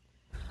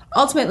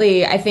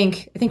 ultimately, I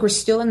think we're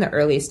still in the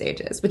early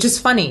stages, which is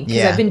funny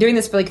because I've been doing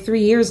this for like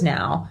 3 years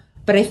now,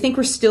 but I think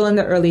we're still in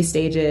the early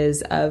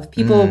stages of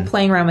people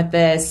playing around with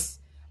this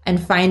and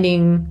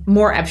finding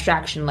more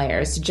abstraction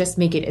layers to just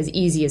make it as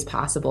easy as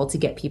possible to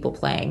get people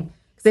playing.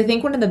 Because I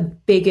think one of the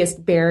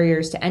biggest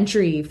barriers to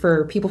entry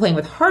for people playing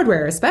with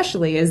hardware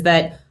especially is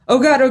that, oh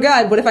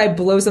God, what if I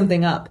blow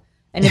something up?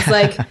 And it's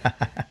like,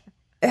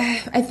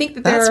 I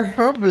think that's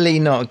probably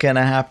not going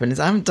to happen.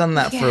 I haven't done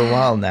that for a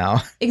while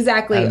now.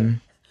 Exactly.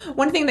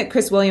 One thing that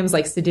Chris Williams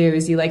likes to do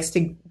is he likes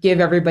to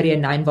give everybody a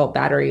 9-volt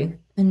battery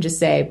and just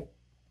say,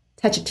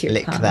 touch it to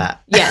your tongue. Lick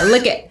that. Yeah,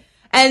 lick it.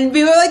 And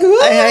people are like,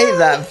 whoa! I hate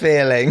that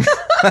feeling.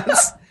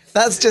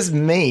 That's just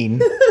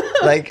mean.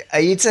 Like, are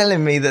you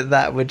telling me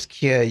that would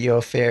cure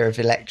your fear of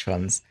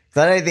electrons?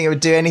 Because I don't think it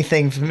would do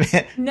anything for me.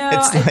 No,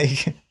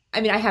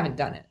 I mean, I haven't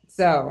done it,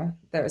 so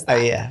there's that.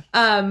 Oh yeah.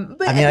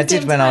 But I mean, I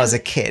did when I was a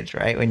kid,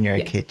 right? When you're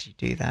a kid, you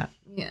do that.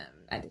 Yeah,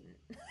 I didn't.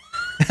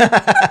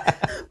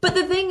 But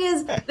the thing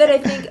is that I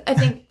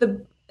think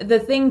the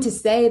thing to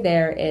say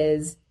there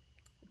is,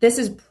 this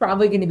is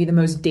probably going to be the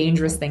most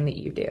dangerous thing that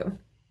you do.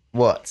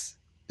 What?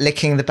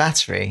 Licking the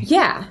battery?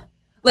 Yeah.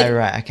 Like,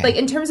 right, okay. Like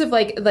in terms of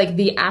like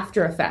the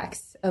after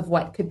effects of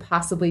what could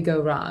possibly go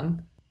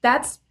wrong,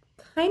 that's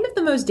kind of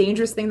the most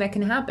dangerous thing that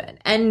can happen.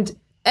 And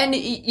And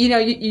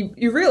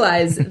you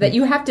realize that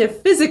you have to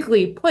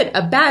physically put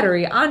a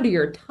battery onto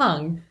your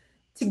tongue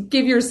to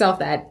give yourself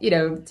that,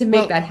 to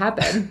make that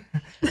happen.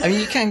 I mean,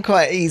 you can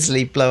quite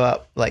easily blow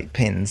up like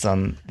pins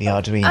on the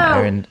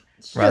Arduino and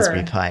sure.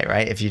 Raspberry Pi,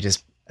 right? If you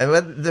just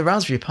the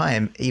Raspberry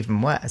Pi,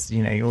 even worse.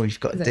 All you've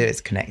got to do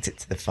is connect it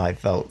to the 5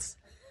 volts,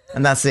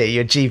 and that's it.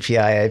 Your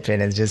GPIO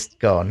pin is just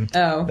gone.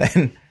 Oh,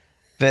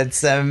 but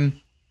so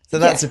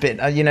that's a bit,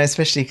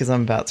 especially because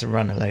I'm about to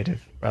run a load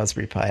of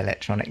Raspberry Pi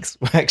electronics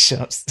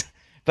workshops.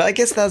 But I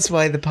guess that's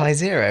why the Pi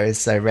Zero is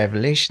so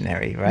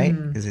revolutionary, right?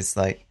 Because it's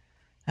like,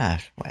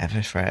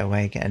 whatever, throw it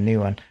away, get a new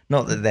one.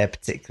 Not that they're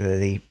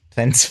particularly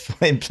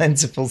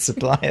plentiful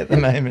supply at the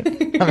moment.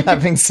 I'm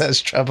having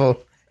such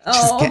trouble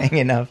just getting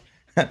enough.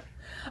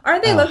 Are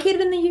they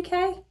located in the UK?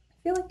 I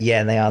feel like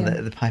they are.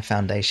 The Pi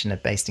Foundation are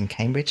based in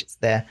Cambridge. It's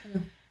their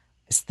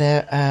is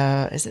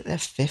it their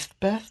 5th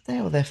birthday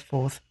or their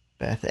 4th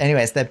birthday?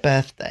 Anyway, it's their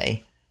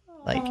birthday,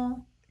 like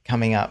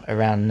coming up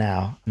around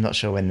now. I'm not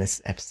sure when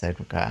this episode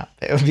will go out,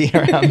 but it'll be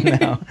around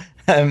now.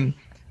 And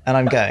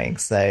I'm going,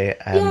 so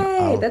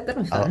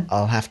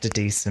I'll have to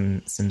do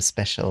some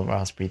special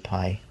Raspberry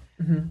Pi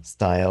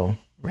style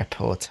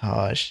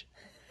reportage,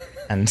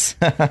 and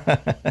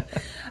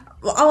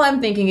all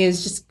I'm thinking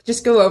is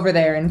just go over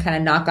there and kind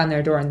of knock on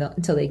their door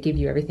until they give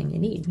you everything you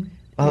need.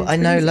 Well, I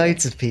know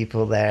loads of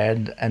people there,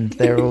 and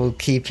they're all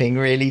keeping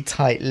really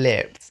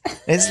tight-lipped.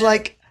 It's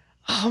like,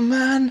 oh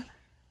man,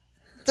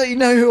 don't you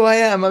know who I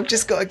am? I've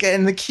just got to get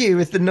in the queue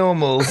with the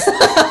normals.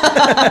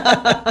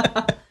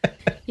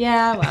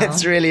 Yeah, well.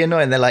 It's really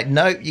annoying. They're like,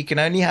 nope, you can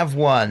only have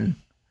one.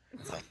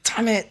 It's like,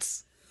 damn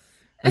it.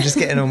 I'm just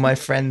getting all my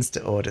friends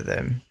to order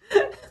them.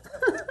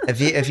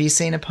 Have you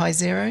seen a Pi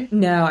Zero?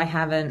 No, I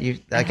haven't.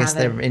 I guess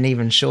they're in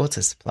even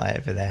shorter supply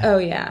over there. Oh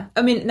yeah.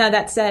 I mean, now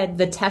that said,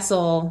 the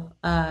Tesla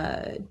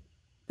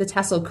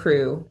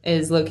crew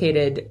is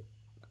located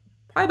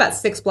probably about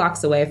 6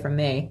 blocks away from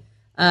me.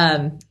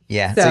 So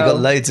you've got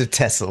loads of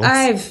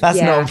Teslas.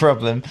 That's not a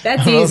problem.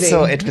 That's I'm all easy.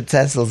 sorted for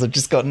Teslas. I've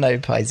just got no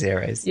Pi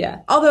Zeros.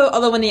 Yeah.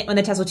 Although when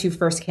the Tesla 2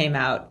 first came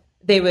out,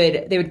 they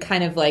would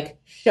kind of like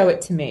show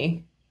it to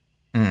me.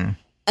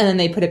 And then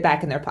they put it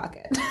back in their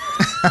pocket.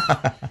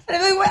 And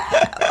I'm like,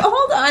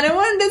 hold on, I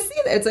wanted to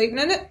see that. It's like,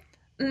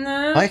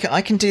 no.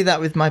 I can do that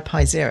with my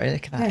Pi Zero.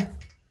 Look at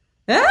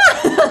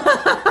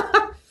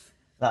that.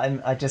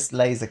 I just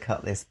laser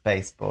cut this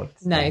baseboard.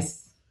 So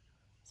nice.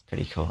 It's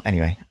pretty cool.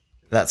 Anyway,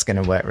 that's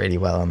going to work really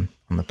well on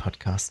the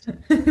podcast.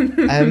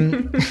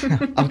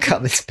 I'll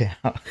cut this bit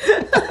out.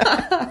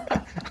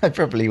 I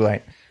probably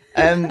won't.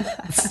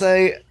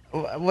 So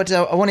what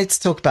I wanted to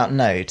talk about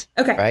Node.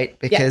 Okay. Right?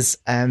 Because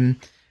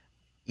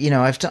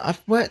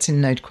I've worked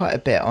in Node quite a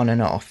bit on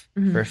and off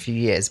for a few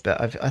years, but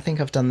I think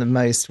I've done the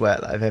most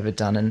work that I've ever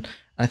done, and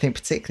I think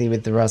particularly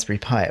with the Raspberry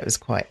Pi, it was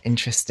quite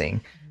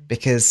interesting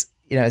because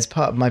as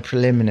part of my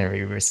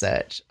preliminary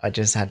research, I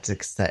just had to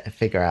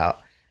figure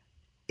out,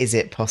 is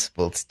it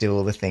possible to do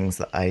all the things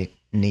that I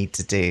need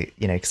to do?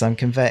 Because I'm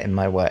converting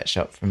my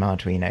workshop from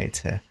Arduino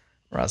to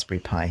Raspberry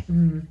Pi,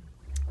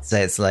 so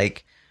it's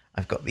like,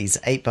 I've got these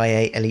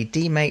 8x8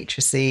 LED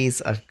matrices.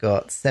 I've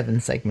got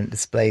 7-segment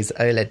displays,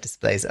 OLED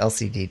displays,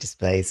 LCD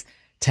displays,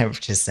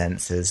 temperature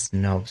sensors,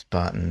 knobs,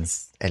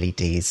 buttons,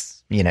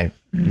 LEDs,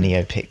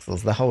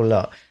 NeoPixels, the whole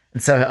lot.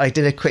 And so I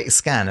did a quick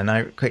scan and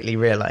I quickly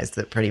realized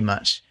that pretty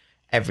much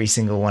every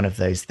single one of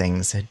those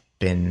things had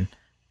been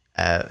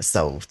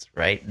solved,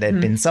 right?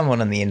 There'd been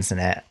someone on the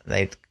internet,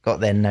 they'd got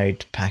their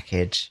Node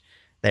package,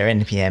 their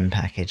NPM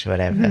package,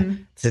 whatever,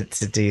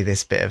 to do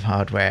this bit of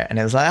hardware. And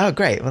it was like, oh,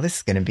 great. Well, this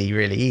is going to be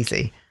really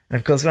easy. And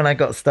of course, when I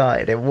got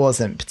started, it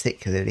wasn't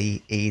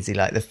particularly easy.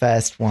 Like the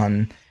first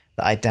one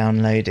that I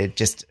downloaded,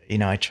 just,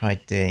 I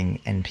tried doing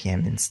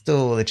NPM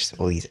install, there's just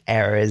all these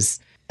errors.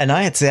 And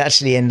I had to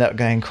actually end up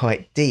going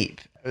quite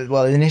deep.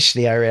 Well,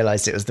 initially, I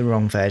realized it was the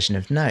wrong version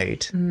of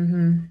Node.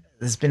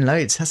 There's been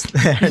loads, hasn't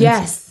there? And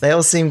yes. They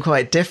all seem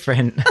quite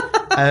different.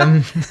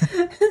 And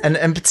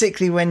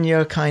particularly when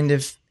you're kind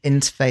of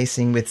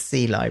interfacing with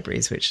C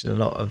libraries, which a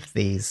lot of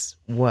these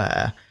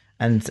were,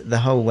 and the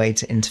whole way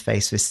to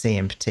interface with C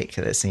in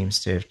particular seems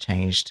to have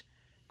changed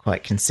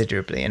quite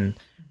considerably. And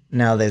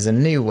now there's a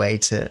new way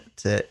to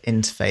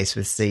interface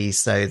with C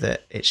so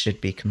that it should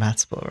be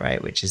compatible,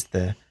 right? Which is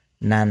the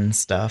NaN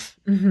stuff,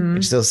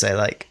 which is also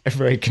like a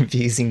very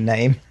confusing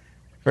name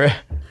for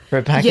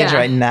a package,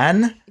 right?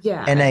 NaN,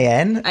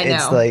 NaN. I know.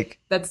 It's like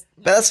but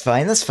that's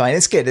fine. That's fine.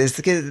 It's good. It's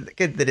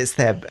good that it's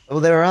there. Well,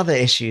 there are other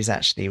issues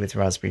actually with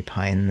Raspberry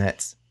Pi in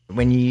that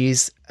when you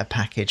use a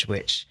package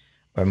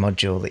or a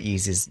module that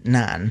uses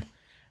NaN,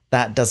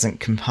 that doesn't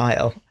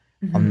compile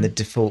on the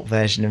default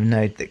version of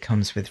Node that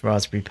comes with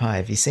Raspberry Pi.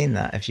 Have you seen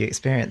that? Have you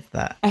experienced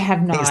that? I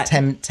have not. It's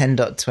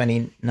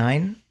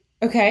 10.29.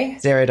 Okay.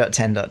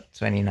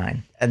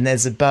 0.10.29. And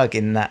there's a bug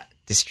in that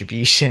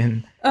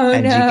distribution. Oh,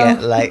 and no. you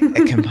get like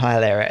a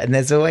compile error. And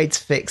there's a way to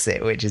fix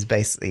it, which is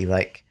basically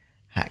like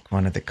hack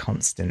one of the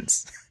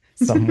constants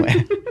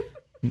somewhere.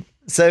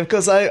 So, of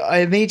course, I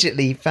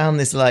immediately found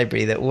this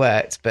library that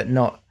worked, but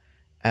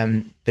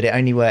it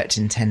only worked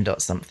in 10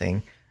 dot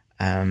something.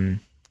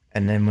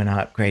 And then when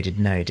I upgraded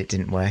Node, it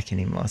didn't work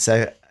anymore.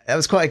 So that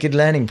was quite a good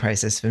learning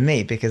process for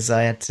me because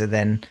I had to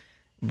then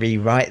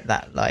rewrite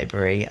that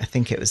library. I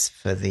think it was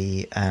for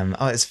the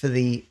it's for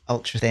the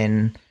ultra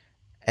thin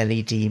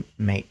LED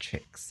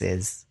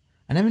matrices.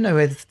 I never know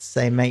whether to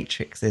say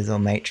matrices or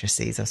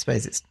matrices. I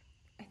suppose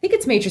I think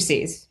it's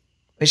matrices.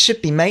 It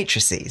should be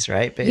matrices,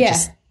 right? But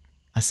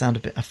I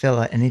feel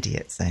like an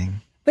idiot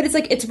saying. But it's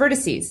like it's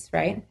vertices,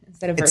 right?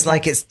 Instead of vertex. It's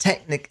like it's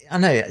I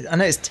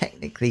know it's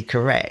technically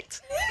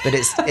correct, but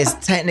it's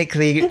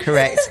technically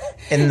correct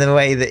in the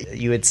way that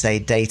you would say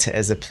data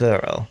as a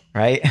plural,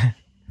 right?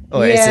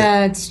 Or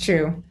it's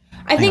true.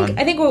 I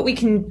think what we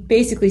can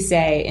basically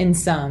say in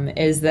sum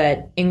is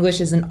that English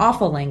is an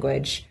awful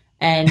language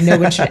and no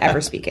one should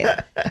ever speak it.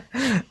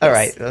 All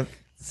right.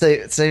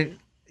 So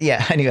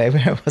yeah, anyway,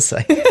 where was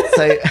I?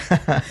 So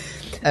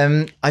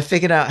I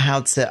figured out how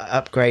to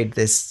upgrade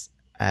this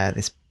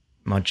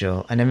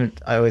module.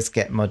 I always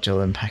get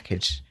module and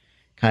package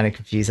kind of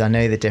confused. I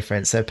know the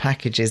difference. So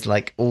package is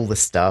like all the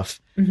stuff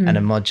and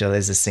a module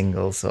is a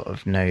single sort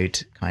of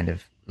node kind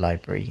of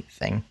library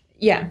thing.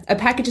 Yeah, a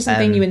package is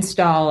something you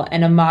install,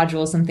 and a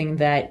module is something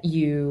that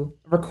you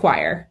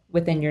require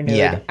within your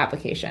Node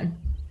application.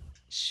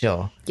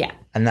 Sure. Yeah.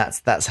 And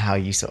that's how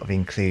you sort of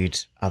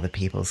include other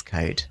people's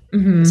code.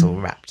 It's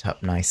all wrapped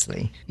up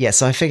nicely. Yeah,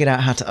 so I figured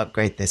out how to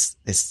upgrade this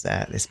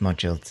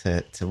module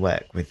to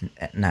work with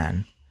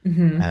Nan.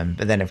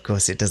 But then, of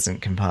course, it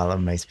doesn't compile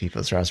on most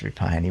people's Raspberry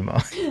Pi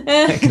anymore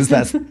because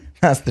that's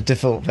the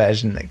default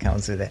version that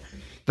comes with it.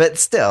 But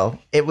still,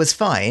 it was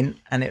fine,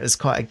 and it was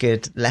quite a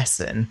good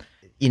lesson.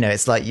 You know,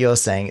 it's like you're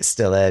saying, it's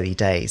still early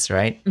days,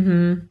 right?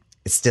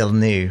 It's still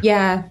new.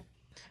 Yeah.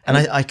 And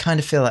I kind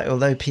of feel like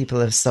although people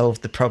have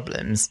solved the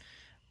problems,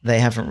 they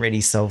haven't really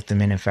solved them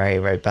in a very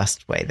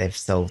robust way. They've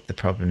solved the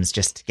problems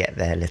just to get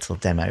their little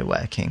demo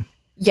working.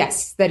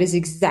 Yes, that is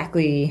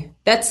exactly.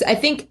 I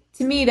think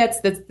to me,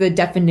 that's the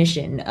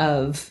definition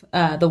of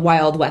the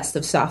Wild West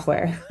of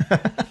software.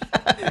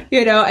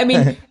 You know, I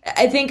mean,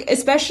 I think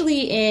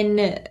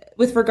especially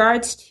with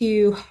regards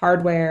to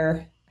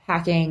hardware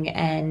hacking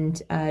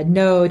and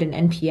Node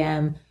and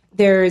NPM,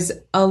 there's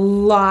a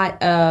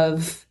lot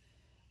of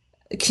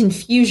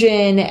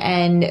confusion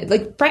and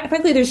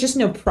frankly, there's just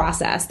no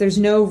process. There's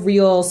no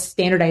real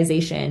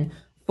standardization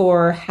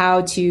for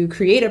how to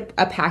create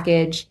a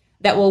package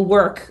that will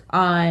work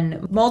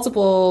on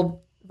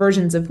multiple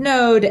versions of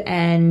Node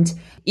and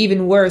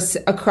even worse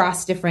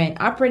across different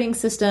operating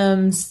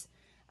systems.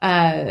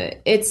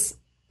 It's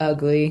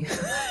ugly.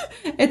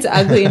 It's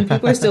ugly and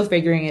people are still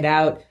figuring it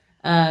out.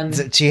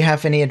 Do you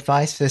have any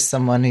advice for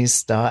someone who's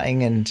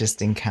starting and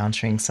just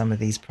encountering some of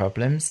these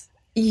problems?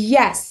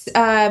 Yes.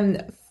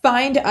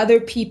 Find other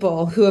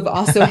people who have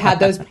also had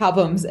those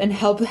problems and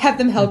have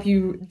them help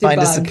you debug.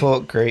 Find a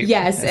support group.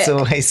 Yes. It's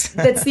always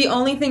that's the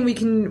only thing we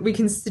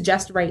can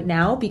suggest right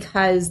now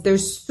because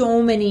there's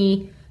so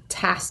many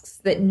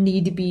tasks that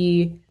need to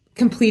be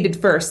completed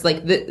first.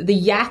 Like the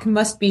yak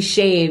must be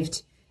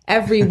shaved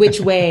every which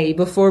way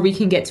before we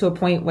can get to a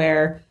point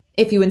where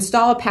if you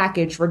install a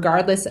package,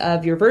 regardless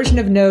of your version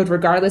of Node,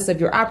 regardless of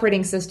your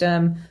operating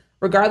system,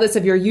 regardless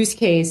of your use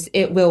case,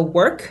 it will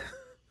work.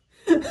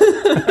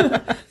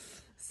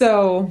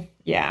 So,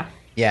 yeah.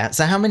 Yeah.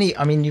 So how many,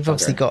 I mean, you've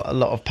obviously got a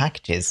lot of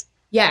packages.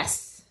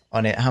 Yes.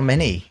 On it. How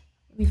many?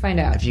 Let me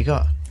find out. Have you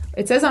got?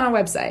 It says on our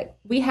website,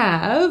 we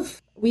have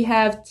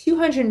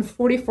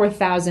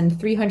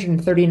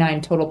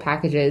 244,339 total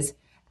packages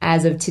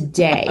as of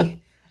today.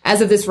 As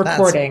of this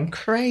recording. That's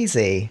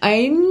crazy.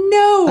 I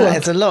know.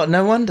 It's a lot.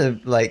 No wonder,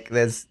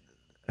 there's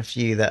a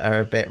few that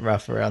are a bit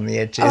rough around the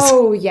edges.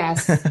 Oh,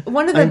 yes.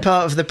 And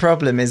part of the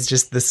problem is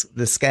just the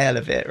scale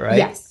of it,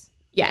 right?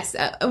 Yes.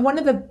 One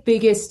of the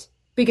biggest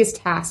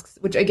tasks,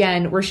 which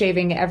again, we're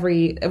shaving at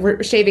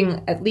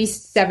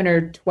least 7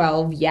 or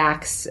 12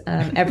 yaks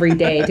every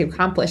day to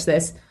accomplish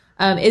this,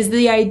 is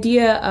the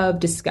idea of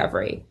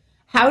discovery.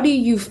 How do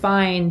you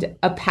find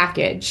a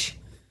package?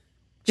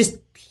 Just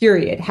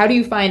period. How do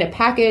you find a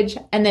package?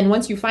 And then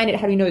once you find it,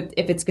 how do you know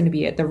if it's going to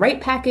be the right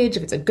package,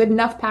 if it's a good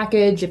enough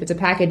package, if it's a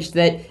package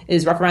that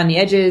is rough around the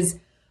edges?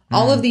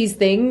 All of these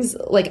things,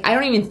 I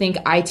don't even think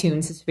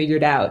iTunes has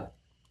figured out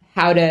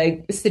how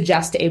to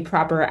suggest a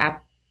proper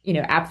app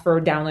for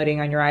downloading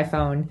on your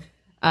iPhone.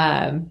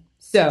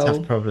 So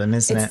tough problem,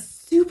 isn't it?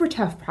 Super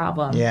tough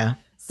problem. Yeah.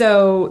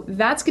 So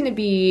that's going to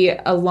be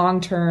a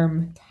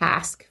long-term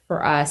task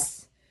for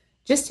us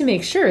just to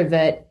make sure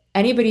that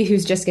anybody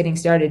who's just getting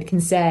started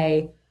can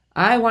say,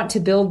 I want to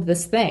build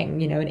this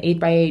thing, an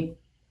 8x8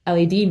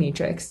 LED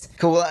matrix.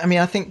 Cool. Well, I mean,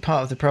 I think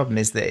part of the problem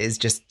is that it's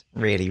just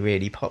really,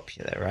 really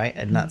popular, right?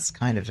 And that's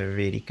kind of a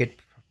really good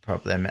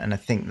problem. And I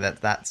think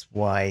that's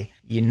why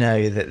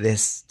that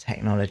this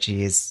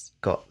technology has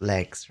got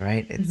legs,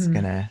 right? It's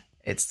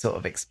it's sort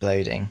of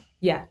exploding.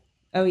 Yeah.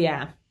 Oh,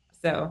 yeah.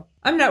 So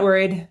I'm not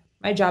worried.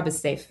 My job is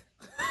safe.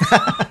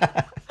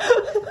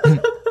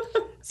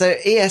 So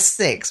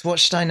ES6, what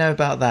should I know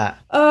about that?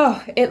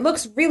 Oh, it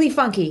looks really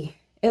funky.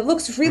 It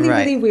looks really,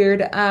 really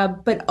weird.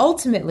 But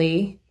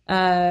ultimately,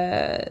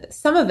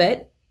 some of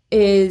it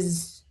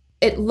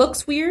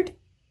looks weird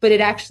but it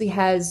actually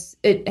has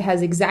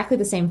exactly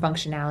the same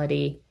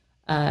functionality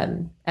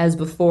as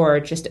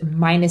before, just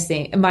minus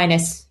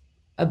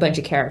a bunch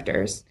of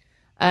characters.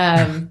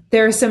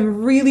 There are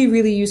some really,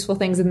 really useful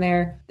things in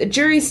there. The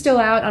jury's still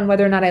out on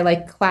whether or not I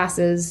like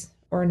classes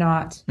or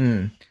not.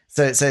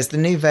 So it's the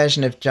new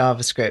version of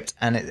JavaScript,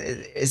 and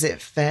is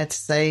it fair to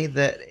say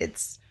that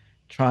it's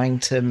trying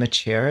to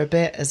mature a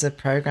bit as a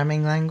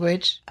programming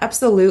language?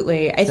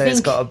 Absolutely. I think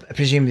it's got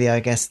presumably, I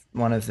guess,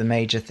 one of the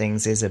major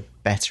things is a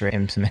better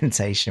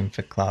implementation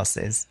for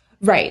classes.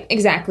 Right,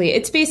 exactly.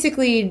 It's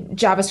basically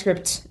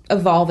JavaScript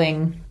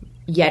evolving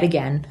yet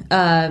again.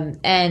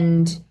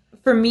 And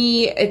for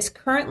me, it's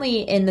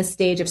currently in the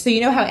stage of, so you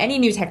know how any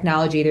new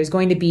technology, there's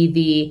going to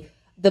be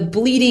the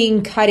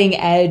bleeding cutting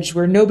edge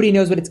where nobody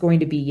knows what it's going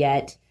to be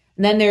yet.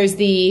 And then there's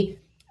the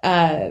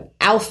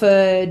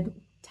alpha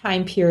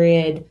time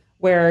period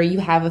where you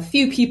have a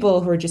few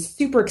people who are just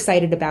super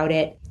excited about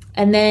it.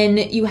 And then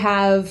you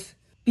have,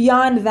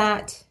 beyond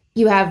that,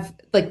 you have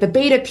like the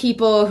beta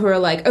people who are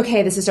like,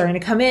 okay, this is starting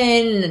to come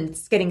in and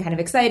it's getting kind of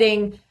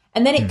exciting.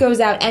 And then it goes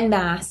out en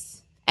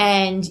masse,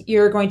 and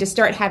you're going to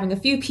start having a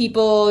few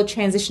people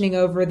transitioning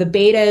over. The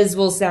betas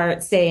will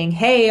start saying,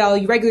 hey, all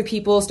you regular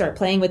people, start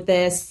playing with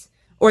this.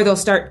 Or they'll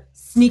start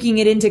sneaking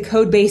it into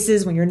code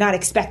bases when you're not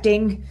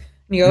expecting.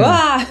 And you go,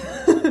 I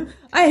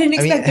didn't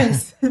expect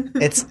this.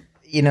 It's,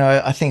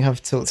 I think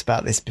I've talked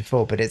about this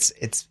before, but it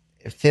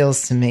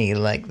feels to me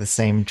like the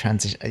same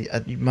transition.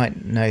 You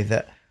might know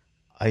that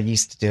I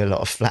used to do a lot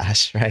of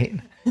Flash, right?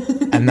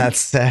 And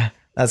that's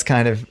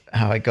kind of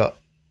how I got,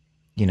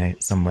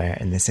 somewhere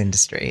in this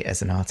industry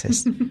as an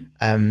artist.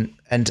 And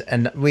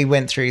we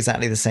went through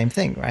exactly the same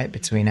thing, right?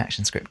 Between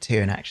ActionScript 2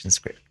 and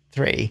ActionScript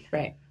 3.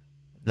 Right.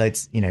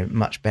 Loads,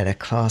 much better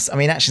class. I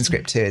mean,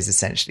 ActionScript 2 is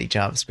essentially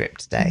JavaScript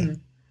today,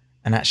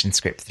 and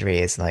ActionScript 3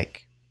 is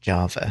like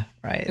Java,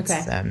 right?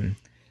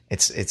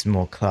 It's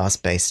more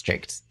class-based,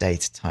 strict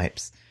data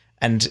types,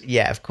 and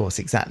yeah, of course,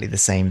 exactly the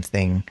same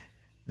thing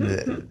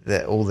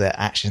that all the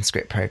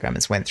ActionScript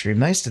programmers went through.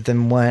 Most of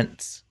them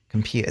weren't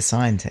computer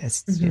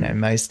scientists,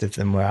 most of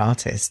them were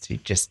artists who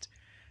just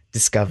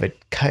discovered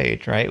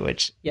code, right?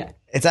 Which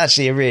it's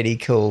actually a really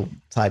cool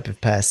type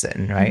of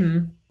person, right?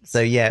 So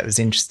yeah, it was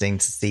interesting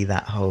to see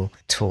that whole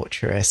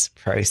torturous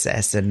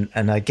process, and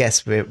I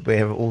guess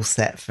we're all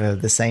set for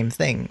the same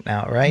thing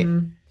now, right?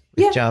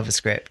 With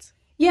JavaScript.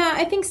 Yeah,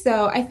 I think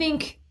so. I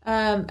think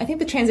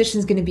the transition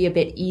is going to be a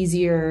bit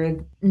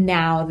easier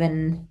now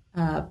than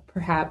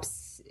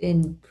perhaps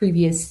in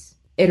previous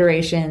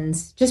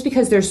iterations, just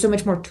because there's so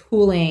much more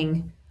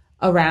tooling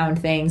around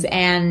things,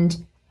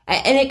 and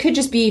it could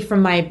just be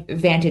from my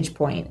vantage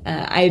point.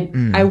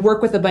 I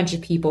work with a bunch of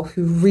people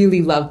who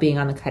really love being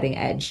on the cutting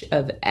edge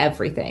of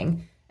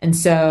everything. And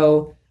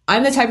so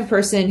I'm the type of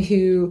person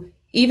who,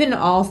 even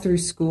all through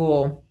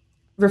school,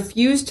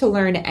 refused to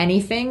learn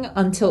anything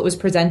until it was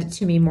presented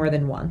to me more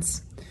than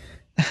once.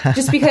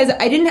 Just because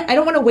I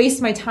don't want to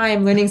waste my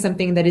time learning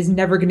something that is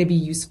never going to be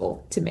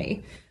useful to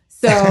me.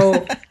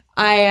 So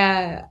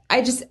I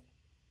just,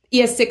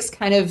 ES6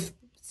 kind of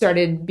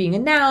started being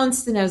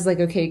announced, and I was like,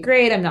 okay,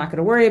 great, I'm not going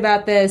to worry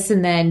about this.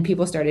 And then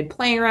people started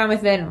playing around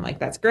with it, and I'm like,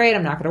 that's great,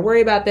 I'm not going to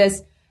worry about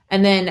this.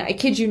 And then, I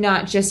kid you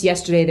not, just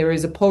yesterday there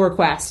was a pull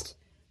request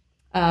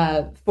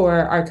for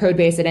our code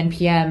base at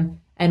NPM,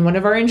 and one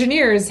of our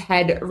engineers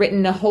had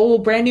written a whole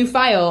brand new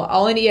file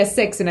all in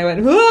ES6, and I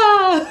went,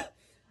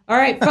 all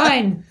right,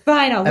 fine,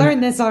 I'll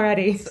learn this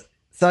already.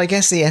 So I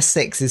guess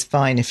ES6 is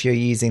fine if you're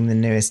using the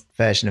newest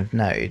version of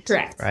Node.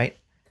 Correct. Right?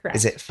 Correct.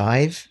 Is it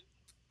 5?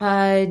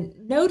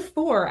 Node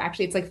 4,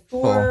 actually. It's like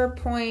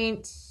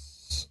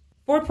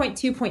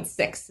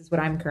 4.2.6 is what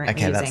I'm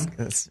currently using.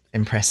 That's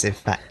impressive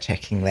fact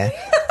checking there.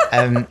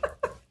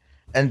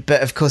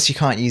 But of course you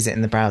can't use it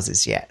in the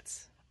browsers yet.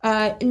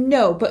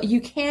 No, but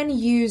you can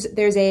use,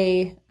 there's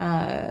a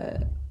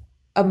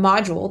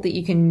module that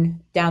you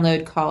can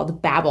download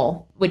called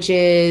Babel, which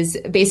is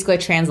basically a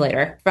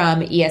translator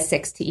from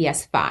ES6 to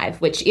ES5,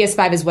 which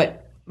ES5 is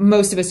what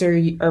most of us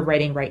are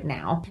writing right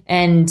now.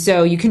 And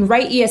so you can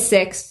write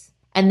ES6,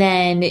 and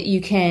then you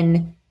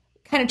can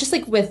kind of, just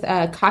like with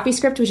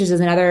CoffeeScript, which is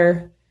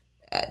another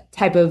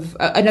type of,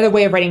 another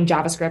way of writing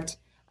JavaScript,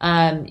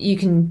 you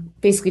can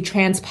basically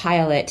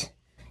transpile it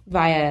you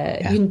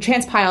can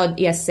transpile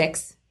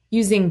ES6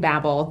 using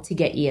Babel to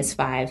get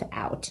ES5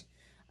 out.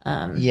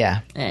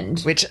 And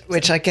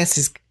which I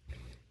guess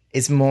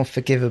is more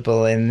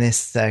forgivable in this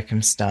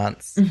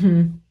circumstance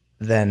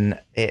than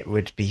it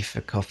would be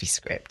for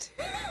CoffeeScript.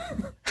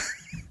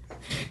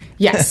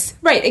 Yes,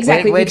 right,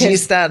 exactly. Where do you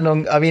stand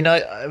on? I mean,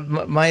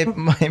 my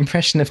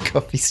impression of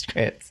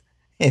CoffeeScript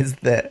is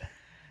that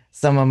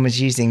someone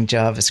was using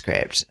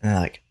JavaScript and they're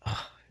like,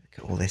 oh, look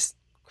at all this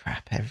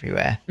crap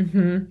everywhere.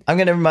 I'm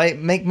going to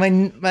make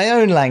my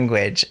own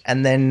language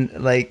and then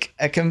like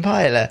a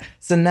compiler.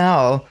 So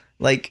now,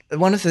 like,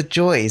 one of the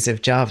joys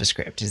of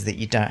JavaScript is that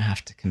you don't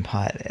have to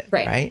compile it,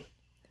 right?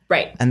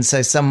 Right. And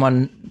so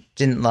someone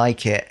didn't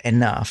like it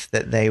enough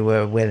that they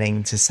were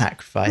willing to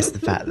sacrifice the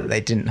fact that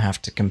they didn't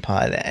have to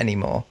compile it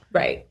anymore.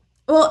 Right.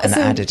 and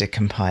added a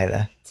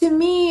compiler. To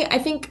me, I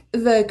think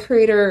the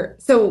creator...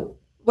 So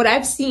what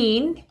I've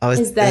seen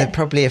is that... They're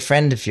probably a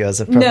friend of yours.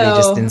 I've probably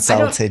just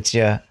insulted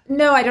you.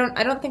 No, I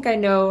don't think I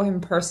know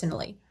him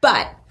personally.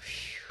 But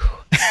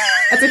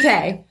that's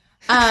okay.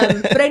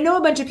 But I know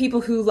a bunch of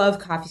people who love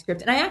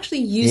CoffeeScript. And I actually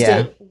used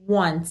it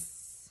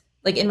once,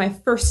 like in my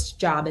first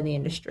job in the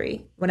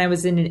industry. When I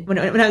was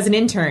an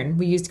intern,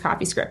 we used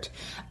CoffeeScript.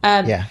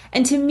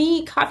 And to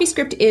me,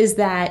 CoffeeScript is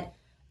that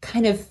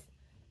kind of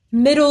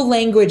middle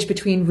language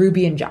between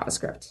Ruby and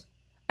JavaScript.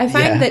 I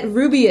find that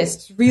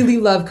Rubyists really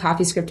love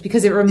CoffeeScript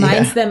because it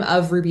reminds them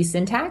of Ruby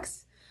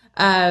syntax.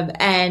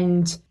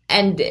 And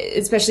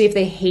especially if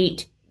they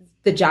hate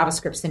the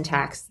JavaScript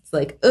syntax, it's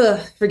like,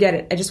 ugh, forget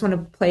it. I just want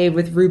to play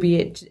with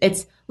Ruby.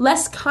 It's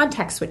less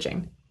context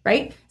switching,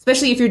 right?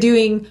 Especially if you're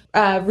doing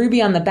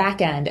Ruby on the back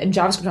end and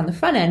JavaScript on the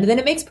front end, then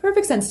it makes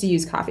perfect sense to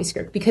use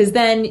CoffeeScript because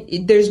then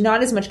there's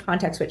not as much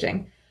context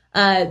switching.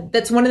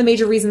 That's one of the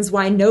major reasons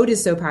why Node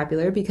is so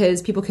popular,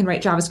 because people can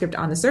write JavaScript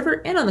on the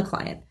server and on the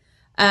client.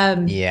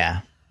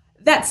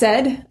 That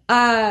said,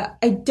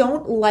 I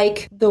don't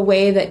like the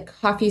way that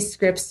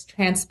CoffeeScript's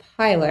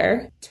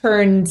transpiler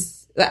turns...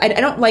 I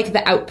don't like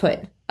the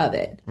output of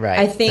it. Right.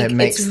 I think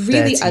it's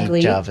really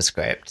ugly.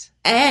 JavaScript.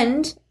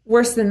 And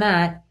worse than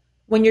that,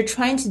 when you're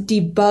trying to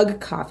debug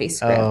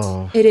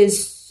CoffeeScript, it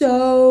is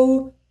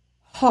so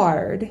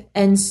hard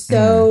and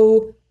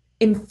so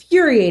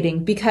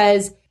infuriating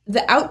because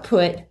the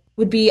output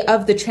would be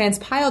of the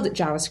transpiled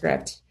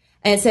JavaScript.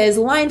 And it says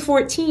line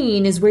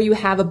 14 is where you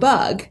have a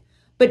bug.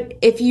 But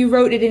if you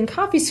wrote it in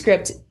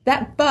CoffeeScript,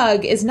 that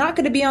bug is not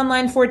going to be on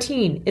line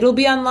 14. It'll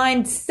be on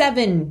line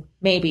 7,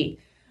 maybe.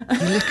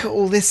 Look at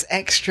all this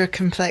extra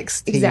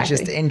complexity you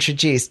just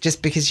introduced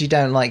just because you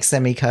don't like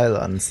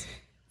semicolons.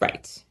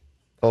 Right.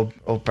 Or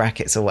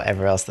brackets or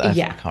whatever else that I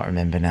can't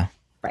remember now.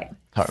 Right.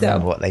 Can't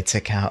remember what they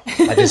took out.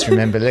 I just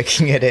remember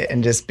looking at it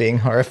and just being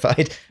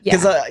horrified.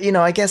 Because,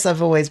 I guess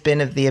I've always been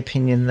of the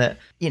opinion that,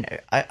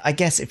 I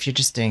guess if you're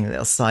just doing a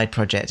little side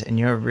project and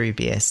you're a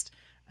Rubyist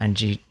and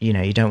you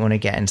don't want to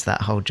get into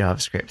that whole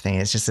JavaScript thing,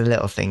 it's just a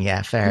little thing,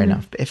 fair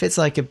enough. But if it's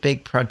like a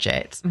big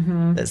project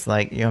that's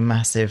like your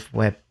massive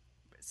web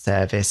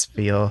service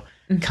for your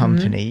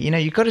company,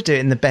 you've got to do it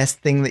in the best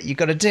thing that you've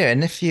got to do.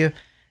 And if you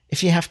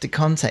have to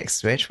context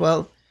switch,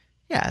 well,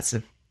 it's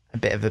a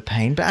bit of a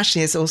pain, but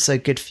actually it's also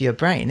good for your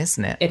brain,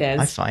 isn't it? It is.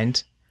 I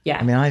find. Yeah.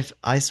 I mean,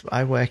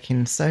 I work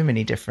in so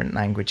many different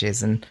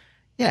languages, and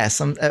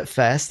at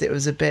first it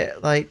was a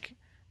bit like,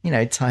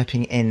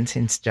 typing int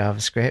into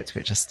JavaScript,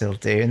 which I still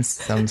do and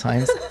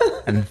sometimes,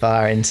 and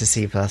var into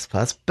C++,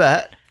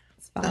 but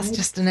that's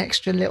just an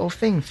extra little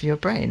thing for your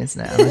brain,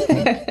 isn't it? And I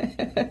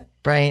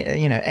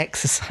think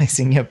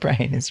exercising your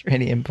brain is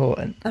really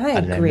important.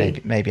 I don't agree. know,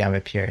 maybe I'm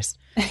a purist.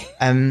 So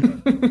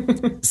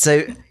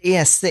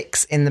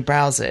ES6 in the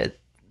browser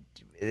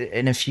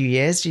in a few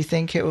years, do you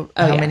think it will?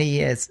 How many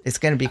years? It's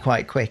going to be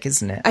quite quick,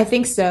 isn't it? I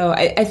think so.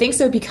 I think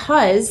so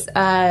because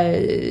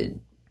the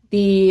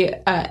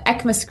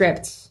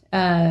ECMAScript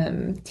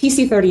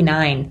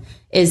TC39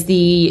 is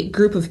the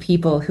group of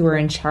people who are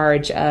in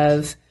charge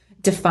of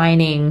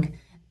defining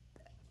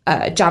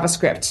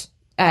JavaScript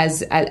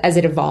as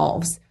it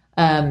evolves.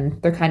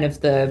 They're kind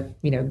of the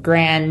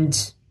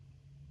grand,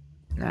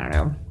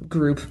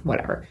 group,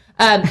 whatever.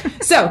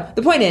 So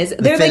the point is,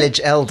 they're the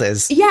village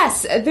elders.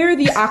 Yes, they're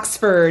the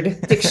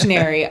Oxford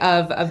Dictionary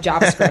of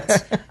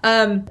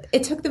JavaScript.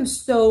 It took them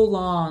so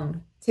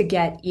long to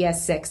get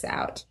ES6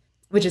 out,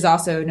 which is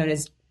also known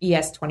as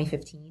ES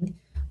 2015,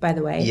 by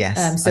the way.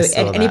 Yes. So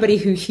anybody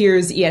who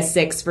hears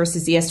ES6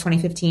 versus ES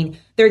 2015,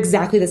 they're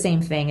exactly the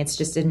same thing. It's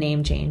just a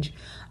name change.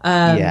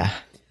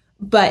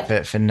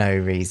 But for no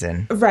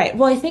reason. Right.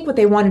 Well, I think what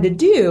they wanted to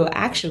do,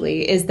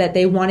 actually, is that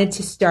they wanted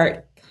to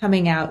start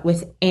coming out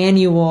with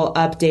annual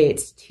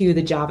updates to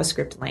the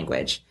JavaScript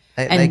language.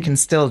 They can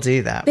still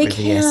do that with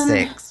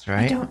ES6,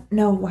 right? I don't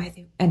know why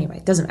they... Anyway,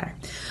 it doesn't matter.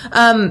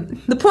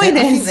 The point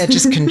is... I think they're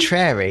just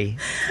contrary.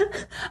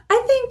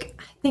 I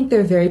think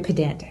they're very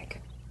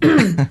pedantic.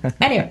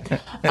 Anyway.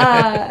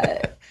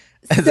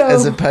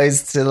 As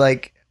opposed to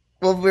like...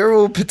 Well, we're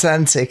all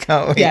pedantic,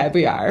 aren't we? Yeah,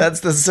 we are. That's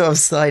the sort of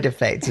side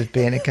effect of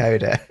being a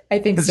coder. I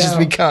think it's just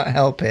we can't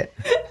help it.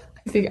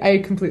 I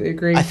completely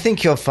agree. I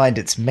think you'll find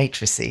it's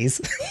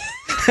matrices.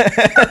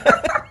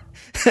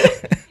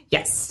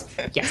 Yes,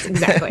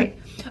 exactly.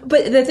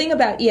 But the thing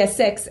about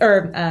ES6,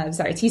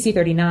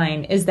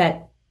 TC39, is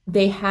that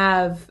they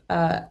have,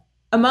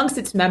 amongst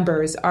its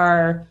members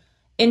are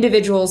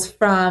individuals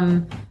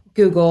from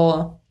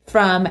Google,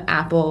 from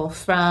Apple,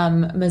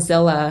 from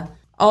Mozilla.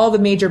 All the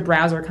major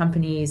browser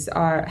companies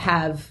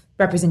have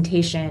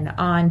representation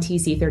on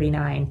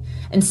TC39.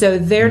 And so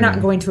they're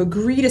not going to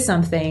agree to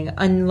something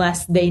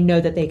unless they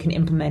know that they can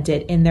implement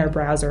it in their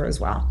browser as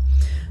well.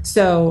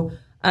 So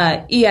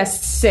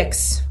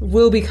ES6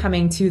 will be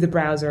coming to the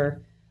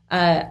browser,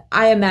 I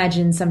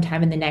imagine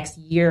sometime in the next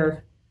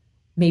year,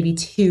 maybe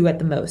 2 at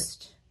the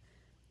most.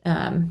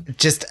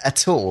 Just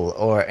at all,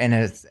 or in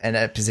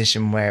a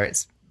position where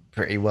it's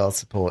pretty well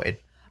supported?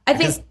 I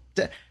think...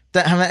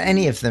 Don't have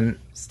any of them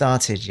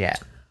started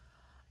yet.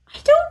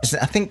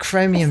 I think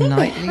Chromium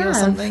Nightly or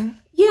something.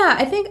 Yeah,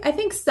 I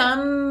think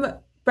some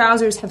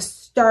browsers have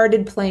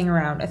started playing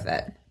around with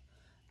it.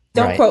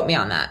 Don't quote me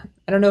on that.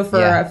 I don't know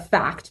for a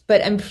fact,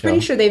 but I'm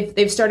pretty sure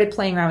they've started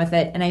playing around with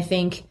it, and I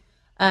think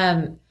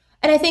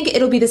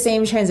it'll be the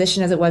same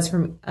transition as it was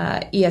from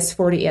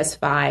ES4 to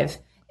ES5.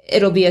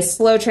 It'll be a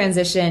slow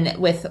transition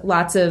with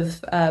lots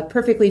of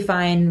perfectly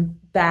fine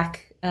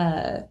back.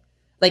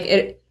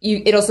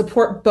 It'll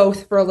support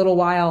both for a little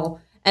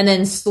while, and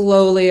then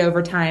slowly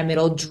over time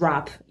it'll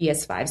drop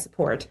ES5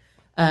 support.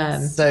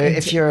 So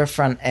if you're a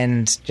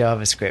front-end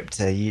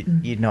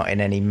JavaScripter, you're not in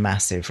any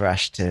massive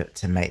rush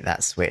to make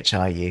that switch,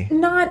 are you?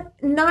 Not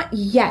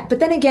yet. But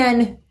then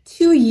again,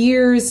 2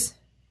 years,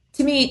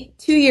 to me,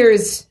 2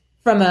 years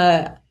from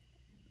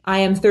I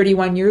am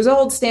 31 years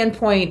old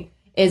standpoint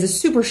is a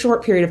super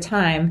short period of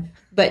time.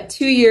 But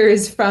 2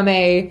 years from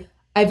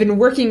I've been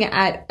working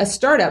at a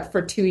startup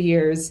for 2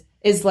 years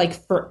is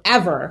like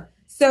forever.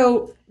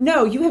 So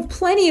no, you have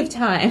plenty of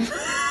time,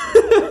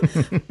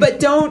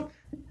 but don't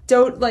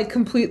like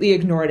completely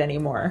ignore it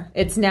anymore.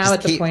 It's now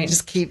at the point.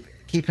 Just keep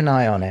an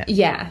eye on it.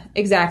 Yeah,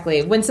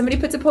 exactly. When somebody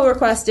puts a pull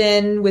request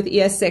in with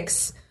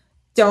ES6,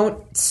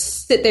 don't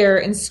sit there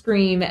and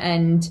scream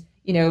and,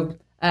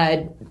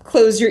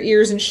 close your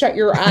ears and shut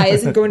your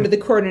eyes and go into the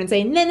corner and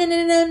say, no,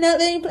 I'm not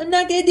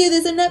going to do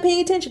this. I'm not paying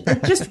attention.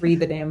 Just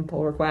read the damn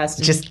pull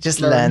request.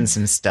 Just learn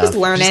some stuff. Just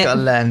learn it. You just got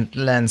to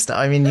learn stuff.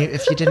 I mean,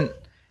 if you didn't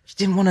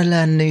want to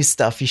learn new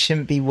stuff, you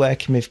shouldn't be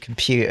working with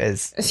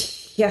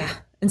computers. Yeah,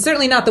 and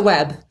certainly not the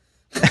web.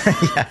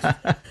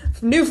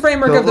 New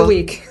framework of the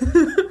week.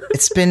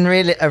 It's been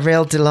really a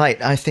real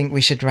delight. I think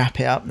we should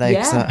wrap it up though,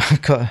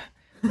 because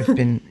we've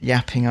been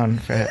yapping on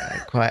for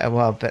quite a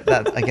while, but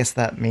I guess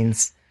that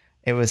means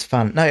it was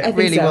fun. No, it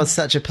really was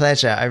such a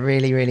pleasure. I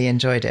really, really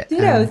enjoyed it.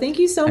 Ditto. Thank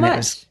you so much. It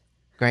was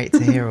great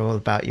to hear all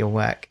about your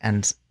work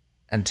and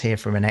hear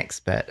from an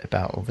expert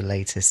about all the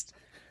latest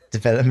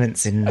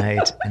developments in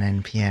Node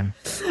and NPM.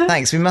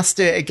 Thanks. We must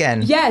do it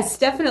again. Yes,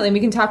 definitely. We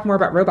can talk more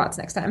about robots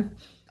next time.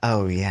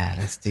 Oh yeah,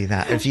 let's do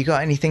that. Have you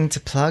got anything to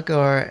plug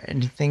or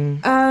anything?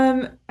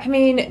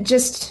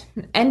 Just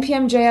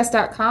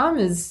npmjs.com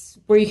is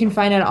where you can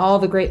find out all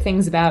the great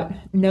things about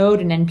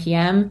Node and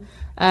NPM.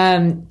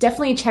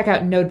 Definitely check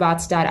out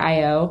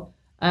nodebots.io.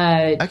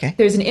 Okay.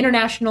 There's an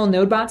International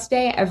NodeBots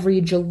Day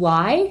every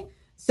July.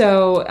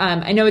 So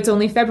I know it's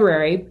only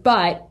February,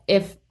 but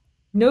if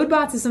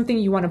NodeBots is something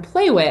you want to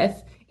play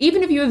with,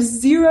 even if you have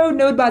zero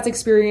NodeBots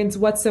experience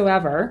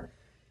whatsoever,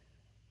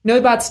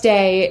 NodeBots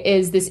Day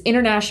is this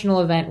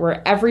international event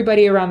where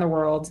everybody around the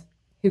world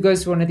who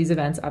goes to one of these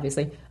events,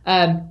 obviously,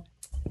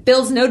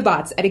 builds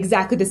NodeBots at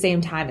exactly the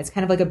same time. It's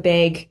kind of like a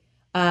big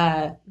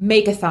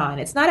make-a-thon.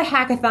 It's not a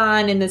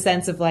hackathon in the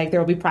sense of like there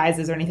will be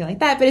prizes or anything like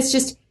that, but it's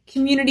just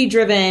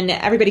community-driven.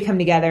 Everybody come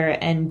together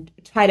and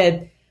try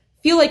to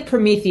feel like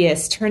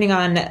Prometheus turning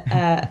on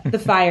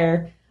the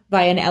fire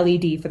by an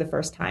LED for the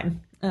first time.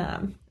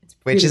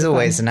 Which is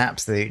always an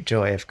absolute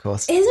joy, of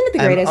course. Isn't it the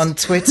greatest? On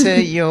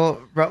Twitter,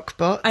 you're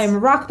Rockbot? I'm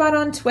Rockbot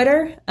on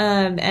Twitter.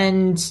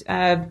 And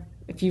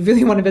if you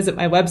really want to visit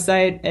my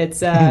website,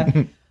 it's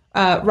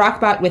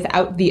Rockbot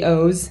without the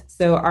O's.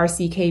 So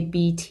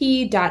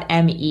rckbt.me.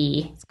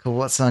 It's cool.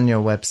 What's on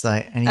your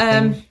website?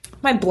 Anything?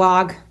 My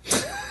blog.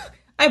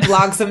 I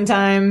blog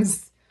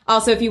sometimes.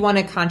 Also, if you want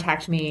to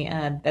contact me,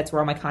 that's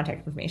where all my contact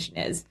information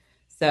is.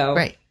 So,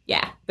 great.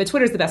 Yeah. But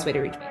Twitter's the best way to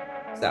reach me.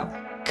 So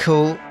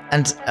cool.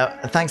 And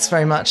thanks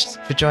very much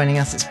for joining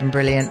us. It's been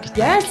brilliant.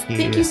 Yes,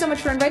 thank you so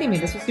much for inviting me.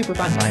 This was super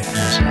fun. My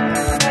pleasure.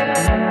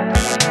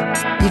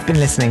 You've been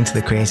listening to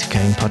the Creative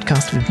Coding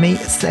Podcast with me,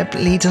 Seb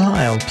Lee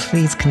Delisle.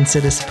 Please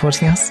consider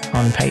supporting us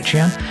on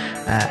Patreon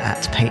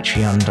at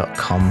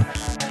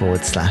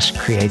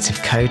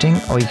patreon.com/creative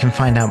coding, or you can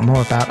find out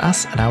more about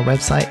us at our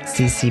website,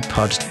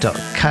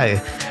 ccpod.co.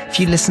 If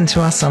you listen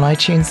to us on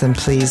iTunes, then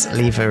please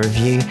leave a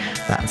review.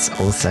 That's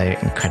also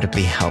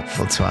incredibly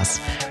helpful to us.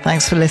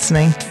 Thanks for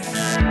listening.